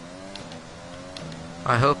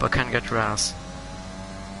 I hope I can get Raz.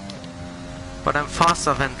 But I'm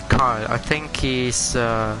faster than Kyle. I think he's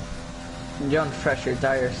You're on fresher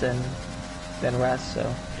tires than than Raz,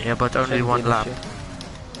 so Yeah, but only shouldn't be one an lap. issue.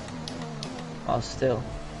 Oh, still.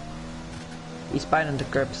 He's biting the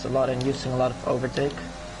curbs a lot and using a lot of overtake.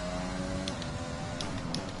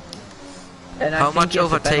 And How I think much he has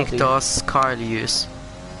a overtake penalty. does Kyle use?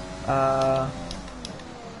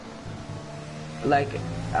 Like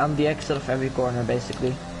on the exit of every corner,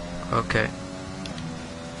 basically. Okay.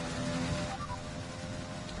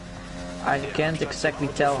 I can't exactly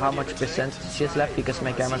tell how much percentage is left because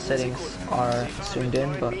my camera settings are zoomed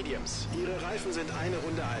in, but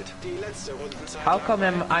how come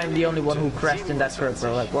I'm the only one who crashed in that curve,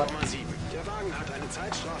 bro? Like, what?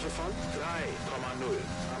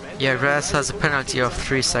 Yeah, Raz has a penalty of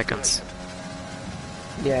 3 seconds.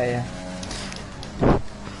 Yeah.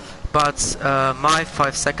 But my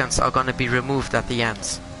 5 seconds are gonna be removed at the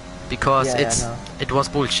end. Because Yeah, I know. it was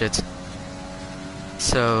bullshit.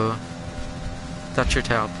 So that should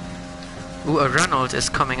help. Ooh, a Renault is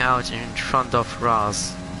coming out in front of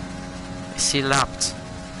Raz. Is he lapped?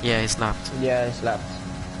 Yeah, he's lapped. Yeah, it's lapped.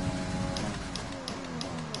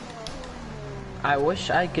 I wish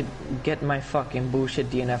I could get my fucking bullshit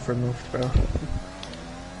DNF removed, bro.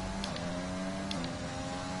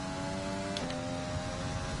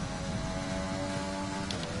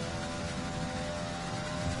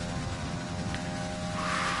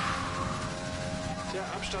 Der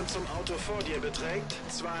Abstand zum Auto vor dir beträgt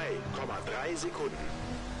 2,3 Sekunden.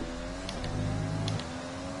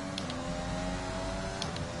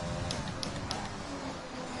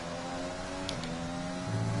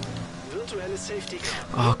 Virtuelles Safety Car.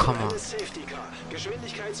 Oh, come on. Virtuelles Safety Car.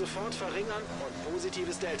 Geschwindigkeit sofort verringern und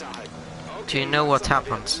positives Delta halten. Do you know what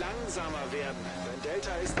happened? Langsamer werden. Dein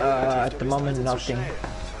Delta ist At the moment, also zu nothing. schnell.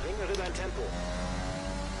 Verringere dein Tempo.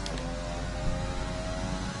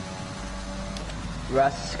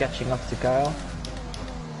 Raz is catching up to Kyle.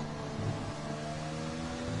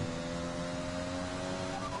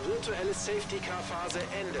 Virtuelle Safety Car Phase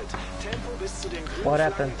endet. Tempo bis zu den grünen What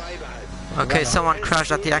Flaggen happened? beibehalten. Okay, someone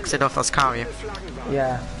crashed at the exit of Ascari.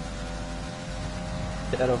 Yeah.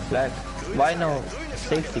 Yellow flag. Why no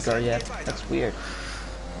safety car yet? That's weird.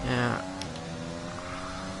 Yeah.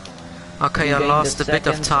 Okay, You I gained lost the a bit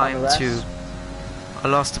of seconds time on Raz.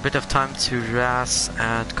 to Raz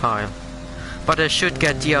and Kyle. But I should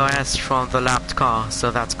get DRS from the lapped car,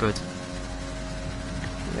 so that's good.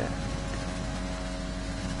 Yeah.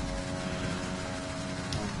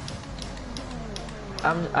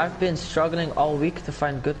 I've been struggling all week to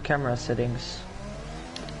find good camera settings.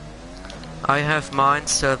 I have mine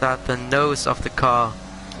so that the nose of the car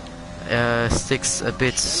sticks a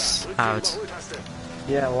bit out.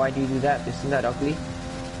 Yeah, why do you do that? Isn't that ugly?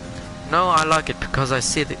 No, I like it because I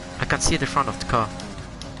can see the front of the car.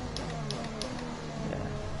 Yeah.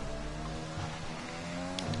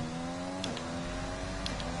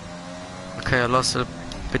 Okay, I lost a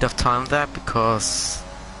bit of time there because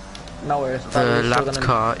No worries. the Probably still lapped gonna,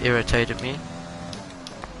 car irritated me.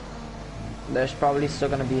 there's probably still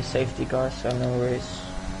gonna be a safety car, so no worries.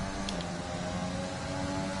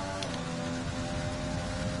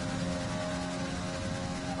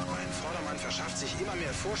 Mein Vordermann verschafft sich immer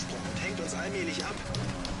mehr Vorsprung und hängt uns allmählich ab.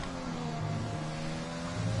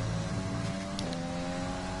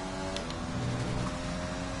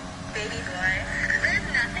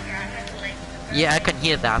 Yeah, I can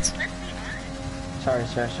hear that. Sorry.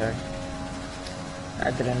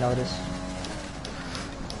 I didn't notice.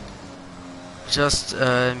 Just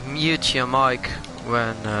mute your mic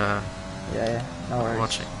when Yeah, no worries.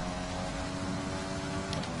 watching.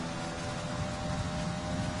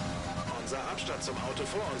 Unser Abstand zum Auto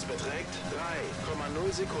vor uns beträgt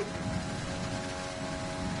 3,0 Sekunden.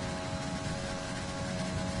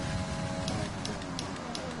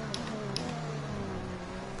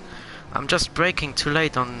 I'm just braking too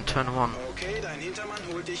late on turn 1. Okay, dein Hintermann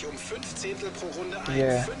holt dich 5 Zehntel pro Runde ein.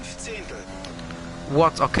 Yeah. 5 Zehntel.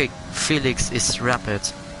 What? Okay, Felix is rapid.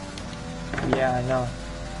 Yeah, I know.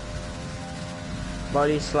 But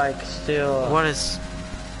he's like still... What is...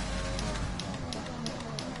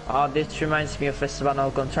 Oh, this reminds me of Esteban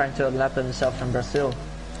Ocon trying to lap himself in Brazil.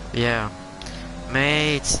 Yeah.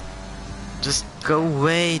 Mate, just go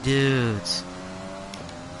away, dude.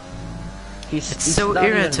 He's so not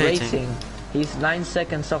even irritating. racing. He's 9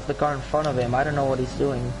 seconds off the car in front of him. I don't know what he's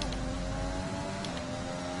doing.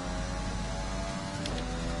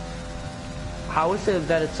 How is it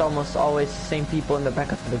that it's almost always the same people in the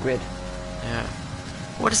back of the grid? Yeah.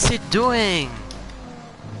 What is he doing?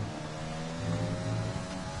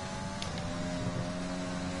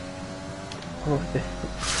 Oh,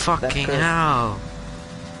 Fucking good. hell.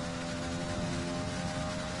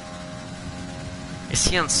 Is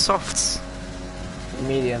he on softs?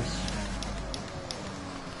 mediums.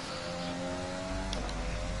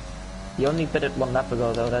 He only pitted 1 lap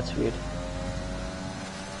ago though, that's weird.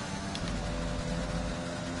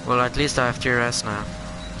 Well, at least I have DRS now.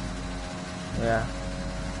 Yeah.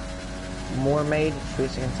 More made,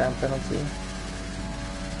 3-second time penalty.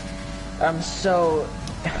 I'm so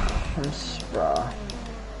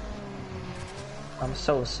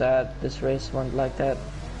sad this race went like that.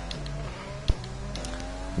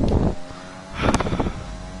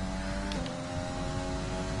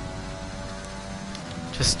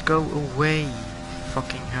 Just go away,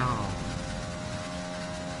 fucking hell.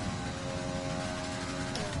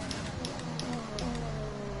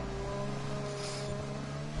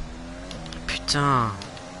 Putain.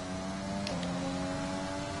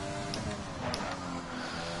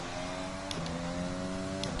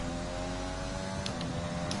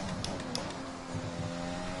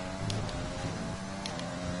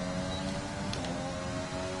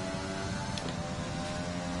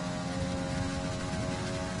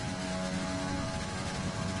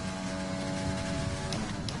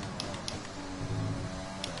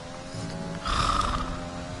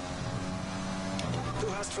 Du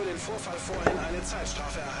hast für den Vorfall vorhin eine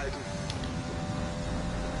Zeitstrafe erhalten.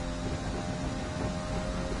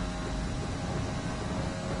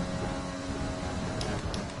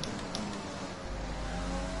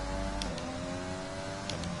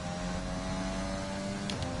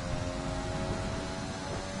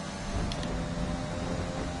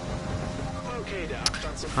 Okay, der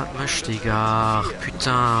Abstand zum Was Vordermann möchte ich beträgt gar? 4,4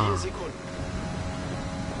 Putain. Sekunden.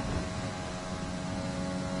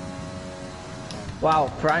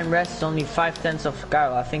 Wow, prime rest is only 5/10 of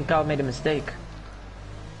Kyle. I think Kyle made a mistake.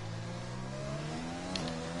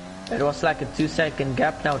 It was like a 2-second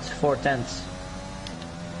gap, now it's 4/10.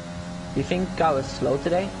 Do you think Kyle is slow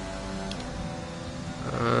today?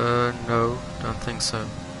 No, don't think so.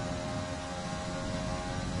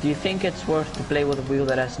 Do you think it's worth to play with a wheel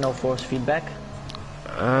that has no force feedback?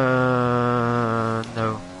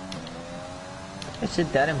 No. Is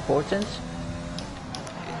it that important?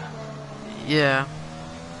 Yeah.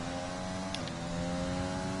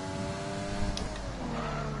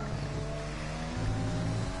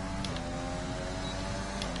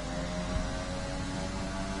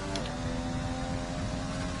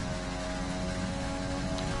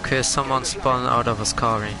 Okay, someone spun out of a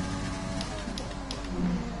Scary.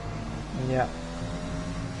 Yeah.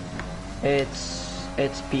 It's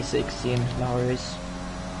P16, no worries.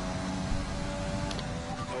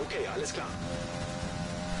 Okay, alles klar.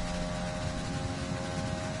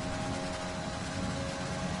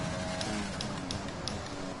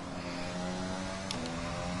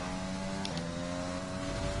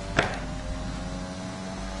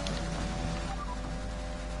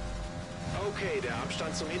 Okay, der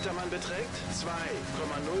Abstand zum Hintermann beträgt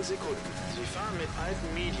 2,0 Sekunden. Sie fahren mit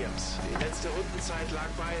alten Mediums. Die letzte Rundenzeit lag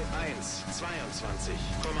bei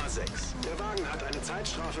 1,22,6. Der Wagen hat eine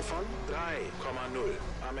Zeitstrafe von 3,0.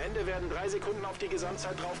 Am Ende werden 3 Sekunden auf die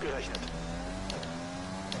Gesamtzeit draufgerechnet.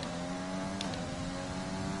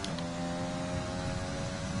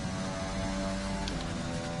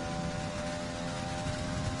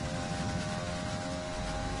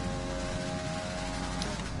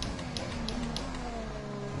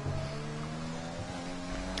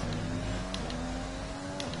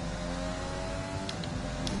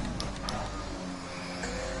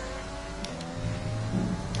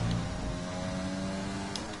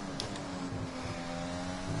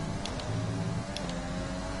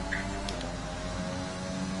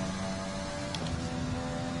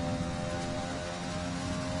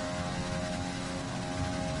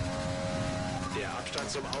 Der Abstand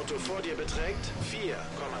zum Auto vor dir beträgt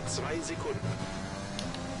 4,2 Sekunden.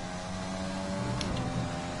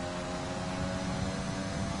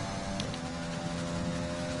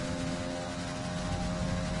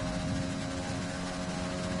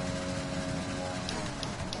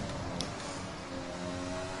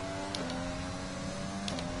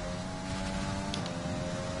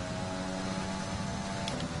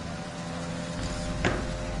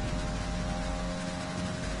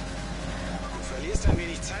 Du verlierst ein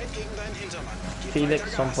wenig Zeit gegen deinen Hintermann. Gib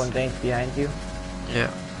Felix, weiter Gas. 1.8 behind you. Yeah.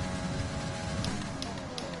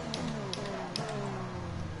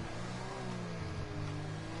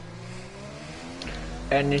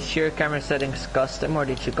 And is your camera settings custom or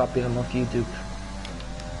did you copy them off YouTube?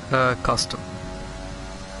 Custom.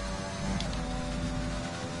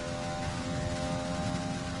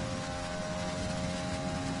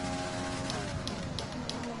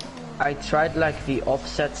 I tried like the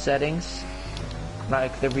offset settings,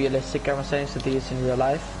 like the realistic camera settings that they use in real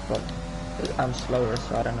life, but I'm slower,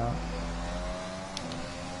 so I don't know.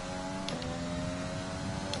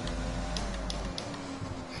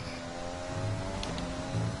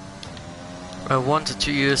 I wanted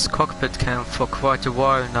to use cockpit cam for quite a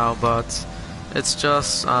while now, but it's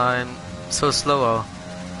just I'm so slower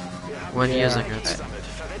when Yeah. using it.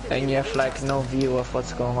 And you have like no view of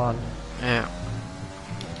what's going on. Yeah.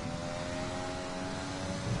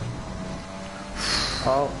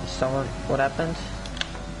 Oh, someone, what happened?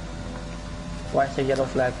 Why is the yellow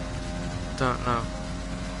flag? Don't know.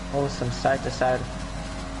 Oh, some side to side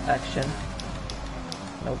action.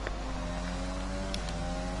 Nope.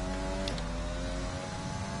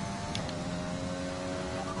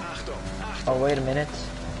 Oh, wait a minute.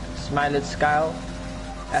 Smilet Skyle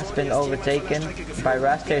has been overtaken by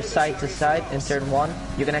Raster side to side in turn 1.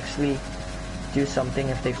 You can actually do something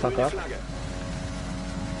if they fuck up.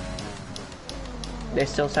 They're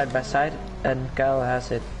still side by side and Kyle has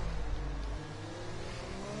it.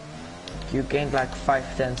 You gained like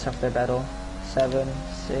 5/10 of the battle. 7,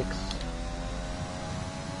 6.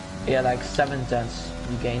 Yeah, like 7/10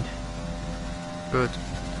 you gained. Good.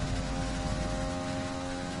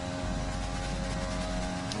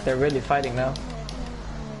 They're really fighting now.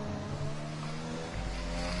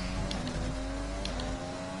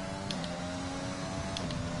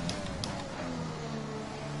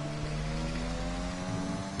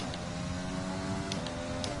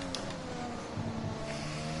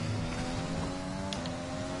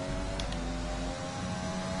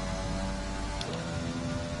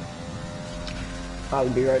 I'll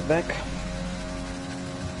be right back.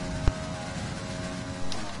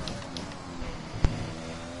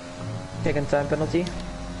 Taking time penalty.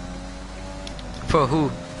 For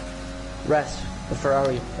who? Rest, the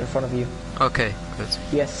Ferrari in front of you. Okay, good.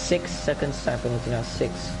 He has 6 seconds time penalty now.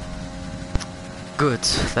 6. Good.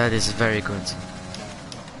 That is very good.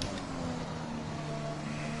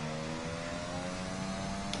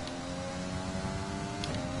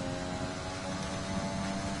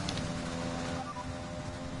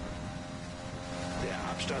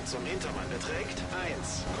 Abstand zum Hintermann beträgt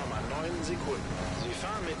 1,9 Sekunden. Sie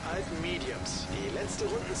fahren mit alten Mediums. Die letzte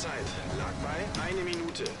Rundenzeit lag bei 1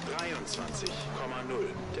 Minute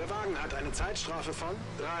 23,0. Der Wagen hat eine Zeitstrafe von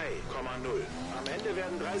 3,0. Am Ende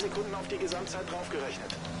werden 3 Sekunden auf die Gesamtzeit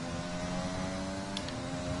draufgerechnet.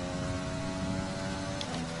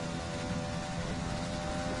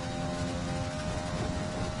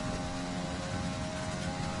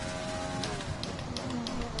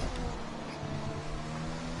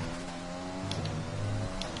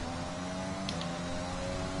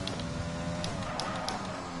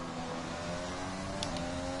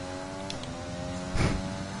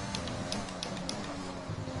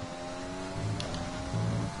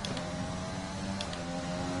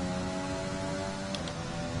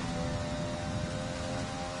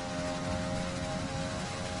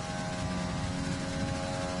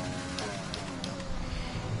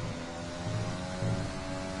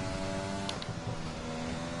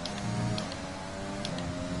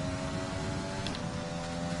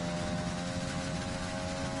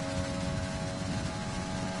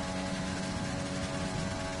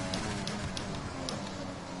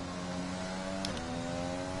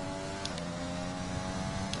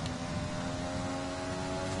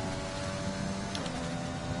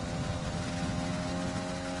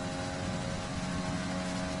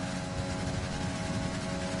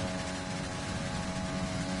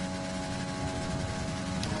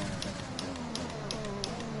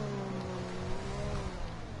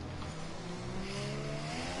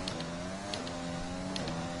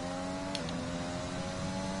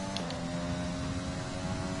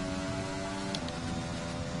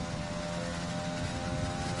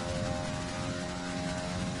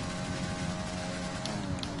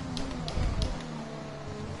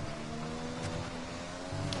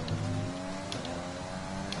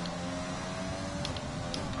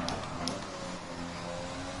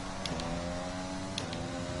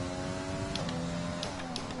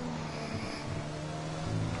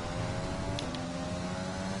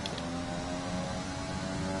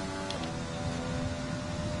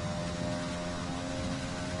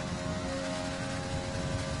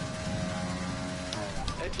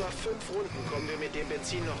 Etwa 5 Runden kommen wir mit dem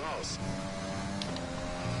Benzin noch raus.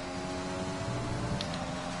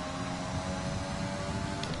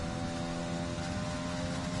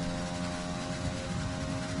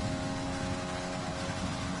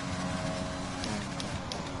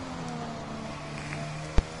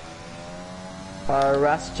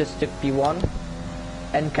 Ras just took P1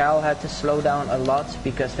 and Kyle had to slow down a lot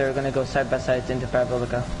because they're gonna go side by side into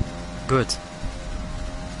Parabolica. Good.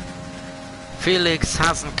 Felix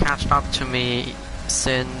hasn't catched up to me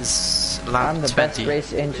since lap 20. I'm the best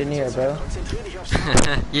race engineer, bro.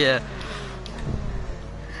 Yeah.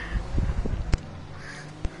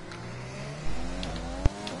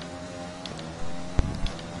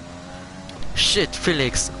 shit,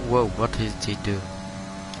 Felix. Whoa, what did he do?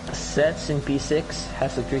 Sets in P6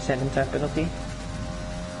 has a 3-second time penalty.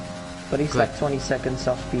 But he's Good. like 20 seconds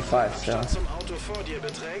off P5, so... Abstand zum Auto vor dir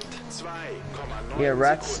beträgt 2,9 Yeah,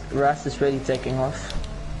 Sekunden. Ras is really taking off.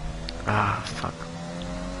 Ah, fuck.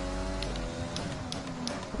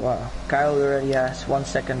 Wow, Kyle already has 1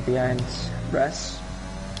 second behind Ras.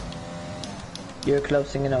 You're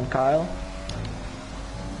closing in on Kyle.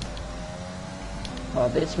 Oh,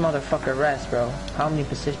 this motherfucker Ras, bro. How many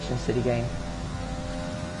positions did he gain?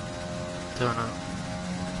 Don't know.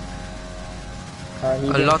 He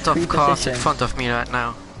A gained lot 3 of cars in positions. front of me right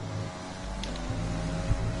now.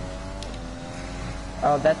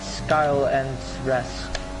 Oh, that's Kyle and Ras.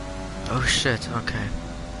 Oh shit, okay.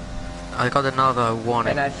 I got another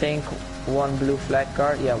warning. And I think 1 blue flag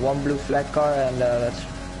car. Yeah, 1 blue flag car, and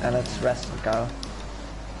that's Ras and Kyle.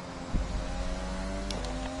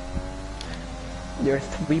 You're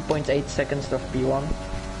 3.8 seconds of P1.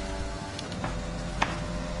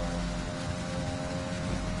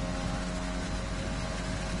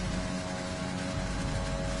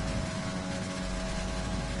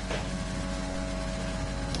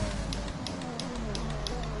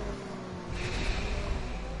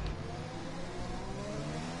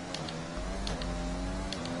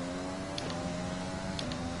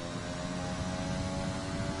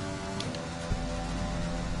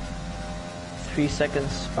 Three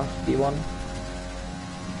seconds of P1.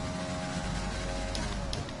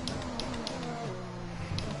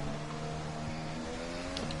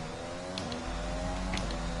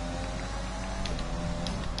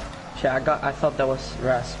 Yeah, I thought that was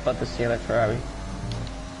Ras, but the CLA Ferrari.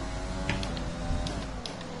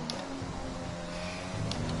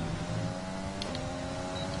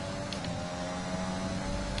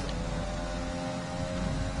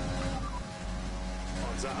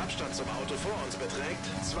 Unser Abstand zum Auto vor uns beträgt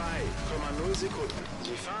 2,0 Sekunden.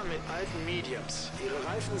 Sie fahren mit alten Mediums. Ihre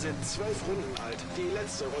Reifen sind 12 Runden alt. Die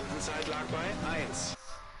letzte Rundenzeit lag bei 1.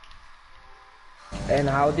 And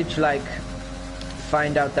how did you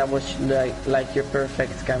find out that was like your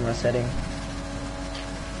perfect camera setting?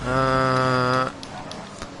 I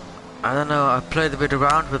don't know, I played a bit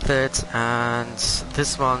around with it and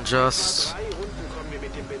this one just 3 Runden kommen wir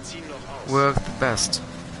mit dem Benzin noch aus. worked the best.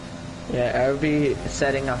 Yeah, every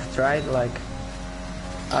setting I've tried, like,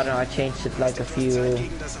 I don't know, I changed it like a few Zeit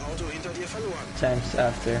gegen das Auto hinter dir verloren. times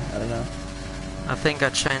after, I don't know. I think I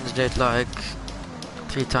changed it like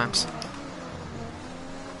 3 times.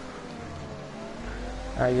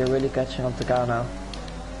 You're really catching on to Kyle now.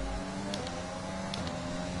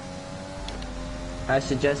 I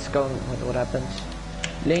suggest going with what happens.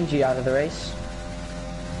 Lane G out of the race.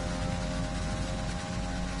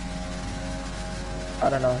 I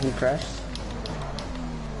don't know, he crashed.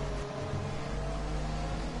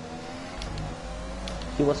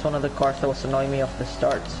 He was one of the cars that was annoying me off the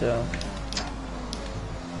start, so...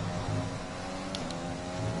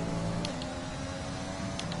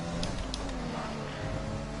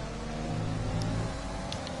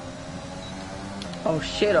 Oh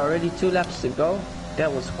shit, already 2 laps to go?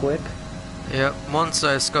 That was quick. Yeah,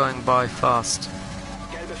 Monza is going by fast.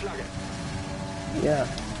 Gelbe Flagge. Yeah.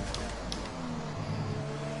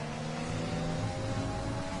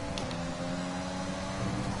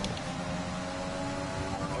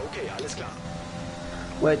 Okay, alles klar.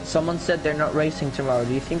 Wait, someone said they're not racing tomorrow.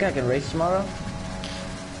 Do you think I can race tomorrow?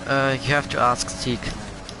 You have to ask Zeke.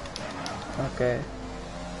 Okay.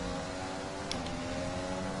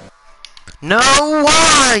 No,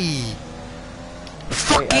 why?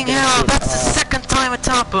 Fucking didn't hell, see it. that's the second time it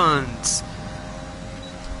happened.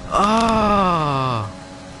 Oh.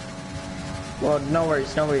 Well, no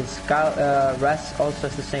worries, no worries. Ras also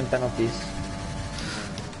has the same penalties.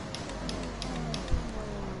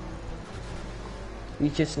 We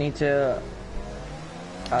just need to...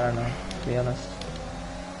 I don't know, to be honest.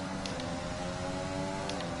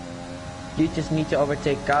 You just need to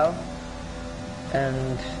overtake Kyle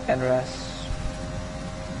and Ras.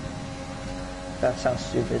 That sounds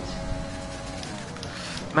stupid.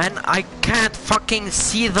 Man, I can't fucking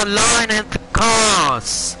see the line and the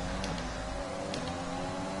cars.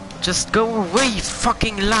 Just go away,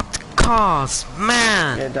 fucking lapped cars,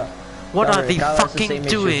 man. Yeah, don't What are worry, they Kyle has the fucking same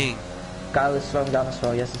doing? issue. Kyle is slowing down as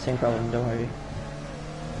well. He has the same problem, don't worry.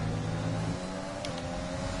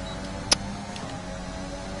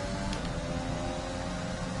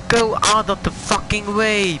 Go out of the fucking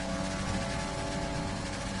way.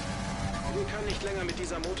 Wir können nicht länger mit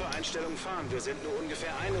dieser Motoreinstellung fahren. Wir sind nur ungefähr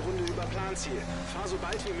eine Runde über Planziel. Fahr so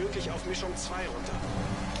bald wie möglich auf Mischung 2 runter.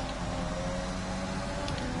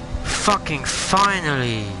 Fucking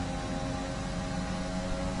finally.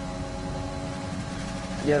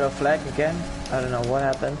 Yellow flag again. I don't know what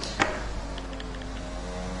happened.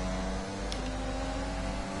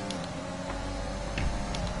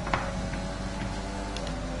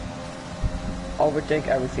 Overtake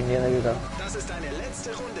everything. Yeah, there you go. Das ist deine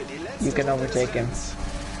letzte Runde, die letzte You can Runde des overtake him. Rennens.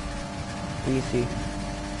 Easy.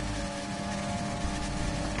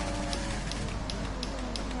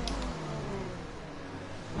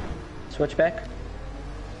 Switch back.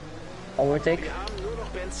 Overtake. Wir haben nur noch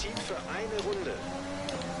Benzin für eine Runde.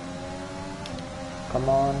 Come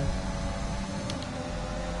on.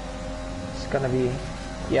 It's gonna be...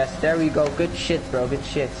 Yes, there we go. Good shit, bro. Good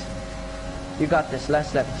shit. You got this.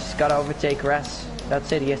 Last lap. Just gotta overtake Ras.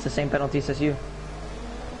 That's it. He has the same penalties as you.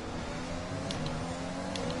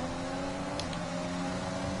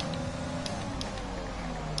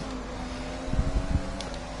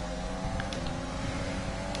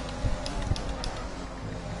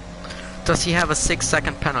 Does he have a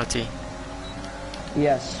 6-second penalty?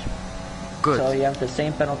 Yes. Good. So you have the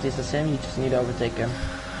same penalties as him. You just need to overtake him.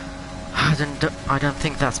 I don't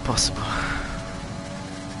think that's possible.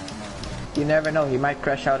 You never know. He might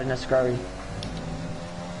crash out in a scurry.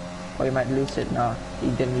 Or he might lose it. No, he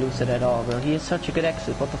didn't lose it at all, bro. He is such a good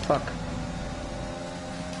exit. What the fuck?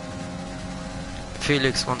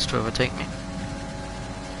 Felix wants to overtake me.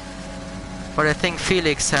 But I think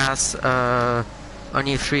Felix has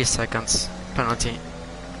only 3 seconds penalty.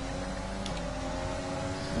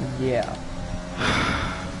 Yeah.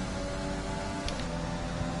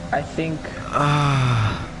 I think...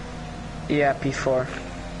 yeah, P4.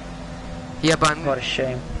 Yeah, but What a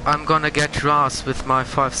shame. I'm gonna get Ras with my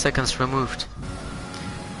 5 seconds removed.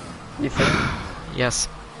 You think? Yes.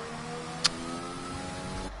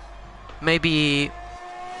 Maybe...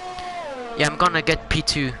 Yeah, I'm gonna get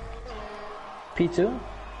P2. P2?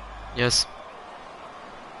 Yes.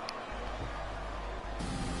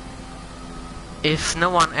 If no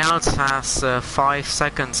one else has 5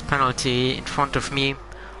 seconds penalty in front of me,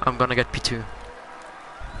 I'm gonna get P2.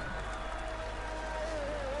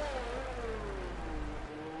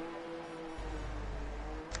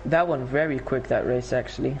 That one very quick, that race,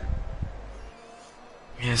 actually.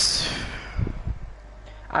 Yes.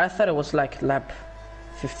 I thought it was like lap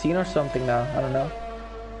 15 or something now. I don't know.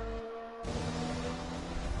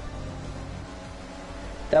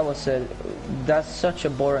 That's such a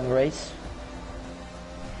boring race.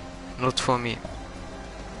 Not for me.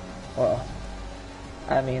 Well,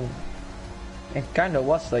 I mean, it kind of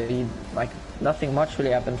was like nothing much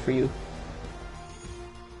really happened for you.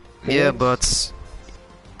 Yeah, but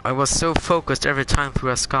I was so focused every time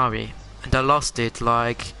through Ascari, and I lost it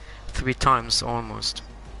like 3 times almost.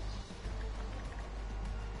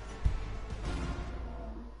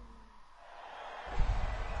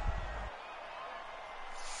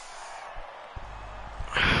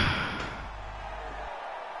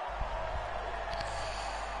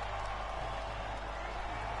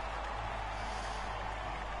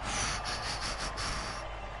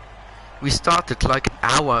 We started like an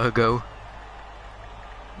hour ago.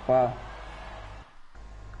 Wow.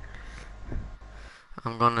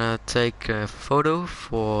 I'm gonna take a photo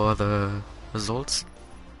for the results.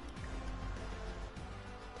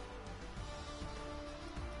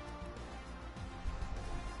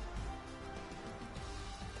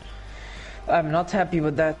 I'm not happy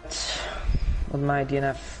with that, with my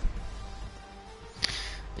DNF.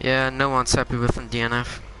 Yeah, no one's happy with the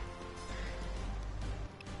DNF.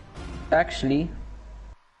 Actually,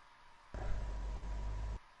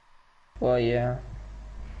 well, yeah.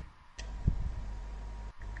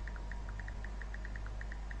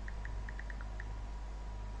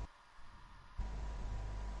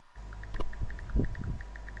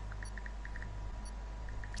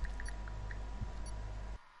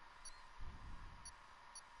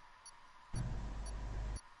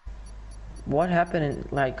 What happened in,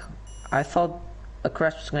 like, I thought a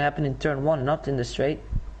crash was gonna happen in turn 1, not in the straight.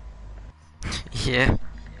 Yeah.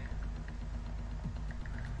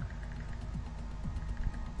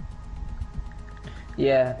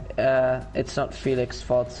 Yeah, it's not Felix's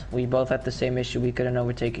fault. We both had the same issue. We couldn't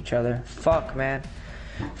overtake each other. Fuck, man.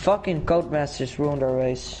 Fucking Codemasters ruined our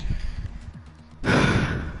race.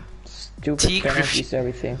 Stupid penalties,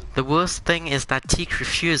 everything. The worst thing is that Teak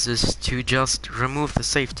refuses to just remove the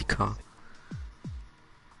safety car.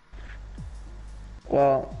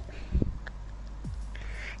 Well,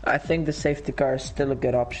 I think the safety car is still a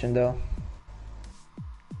good option, though.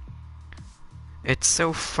 It's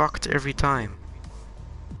so fucked every time.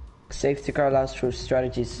 Safety car allows for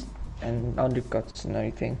strategies and undercuts and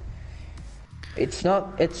everything. It's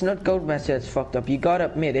not Codemaster that's fucked up. You gotta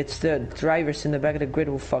admit, it's the drivers in the back of the grid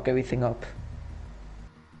who fuck everything up.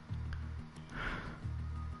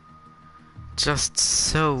 Just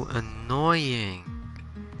so annoying.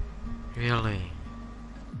 Really.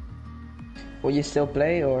 Will you still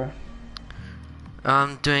play or?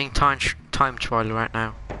 I'm doing time trial right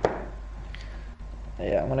now.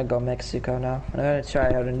 Yeah, I'm gonna go Mexico now. I'm gonna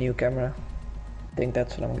try out a new camera. I think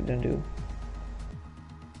that's what I'm gonna do.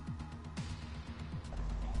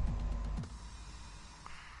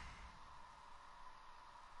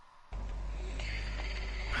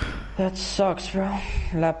 That sucks, bro.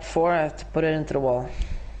 Lap 4, I have to put it into the wall.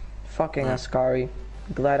 Fucking Ascari.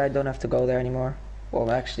 Glad I don't have to go there anymore. Well,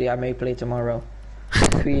 actually, I may play tomorrow.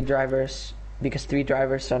 3 drivers, because 3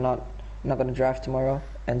 drivers are not gonna drive tomorrow,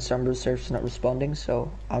 and some reserves not responding,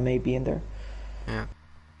 so I may be in there. Yeah.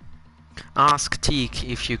 Ask Teak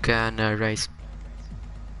if you can race.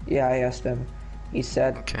 Yeah, I asked him. He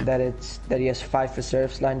said Okay. that he has 5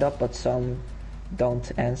 reserves lined up, but some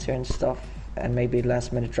don't answer and stuff, and maybe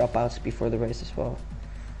last minute dropouts before the race as well.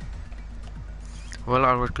 Well,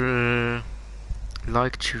 I would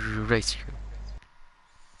like to race you.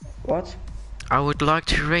 What? I would like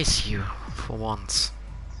to race you for once.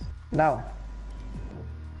 Now?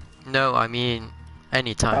 No, I mean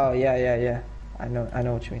anytime. Oh yeah. I know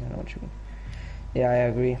what you mean. Yeah, I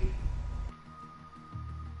agree.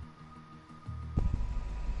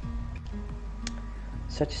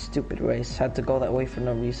 Such a stupid race. Had to go that way for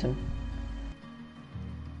no reason.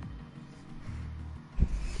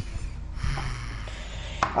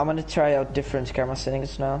 I'm gonna try out different camera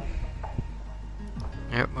settings now.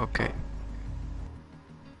 Yep, okay.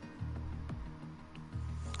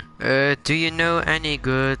 Do you know any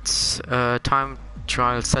good time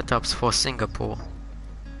trial setups for Singapore?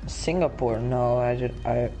 Singapore? No,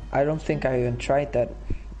 I don't think I even tried that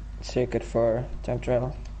circuit for time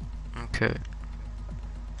trial. Okay.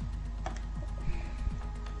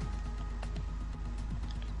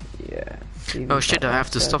 Yeah. Oh shit, I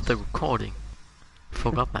have to stop the recording.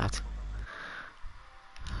 Forgot that.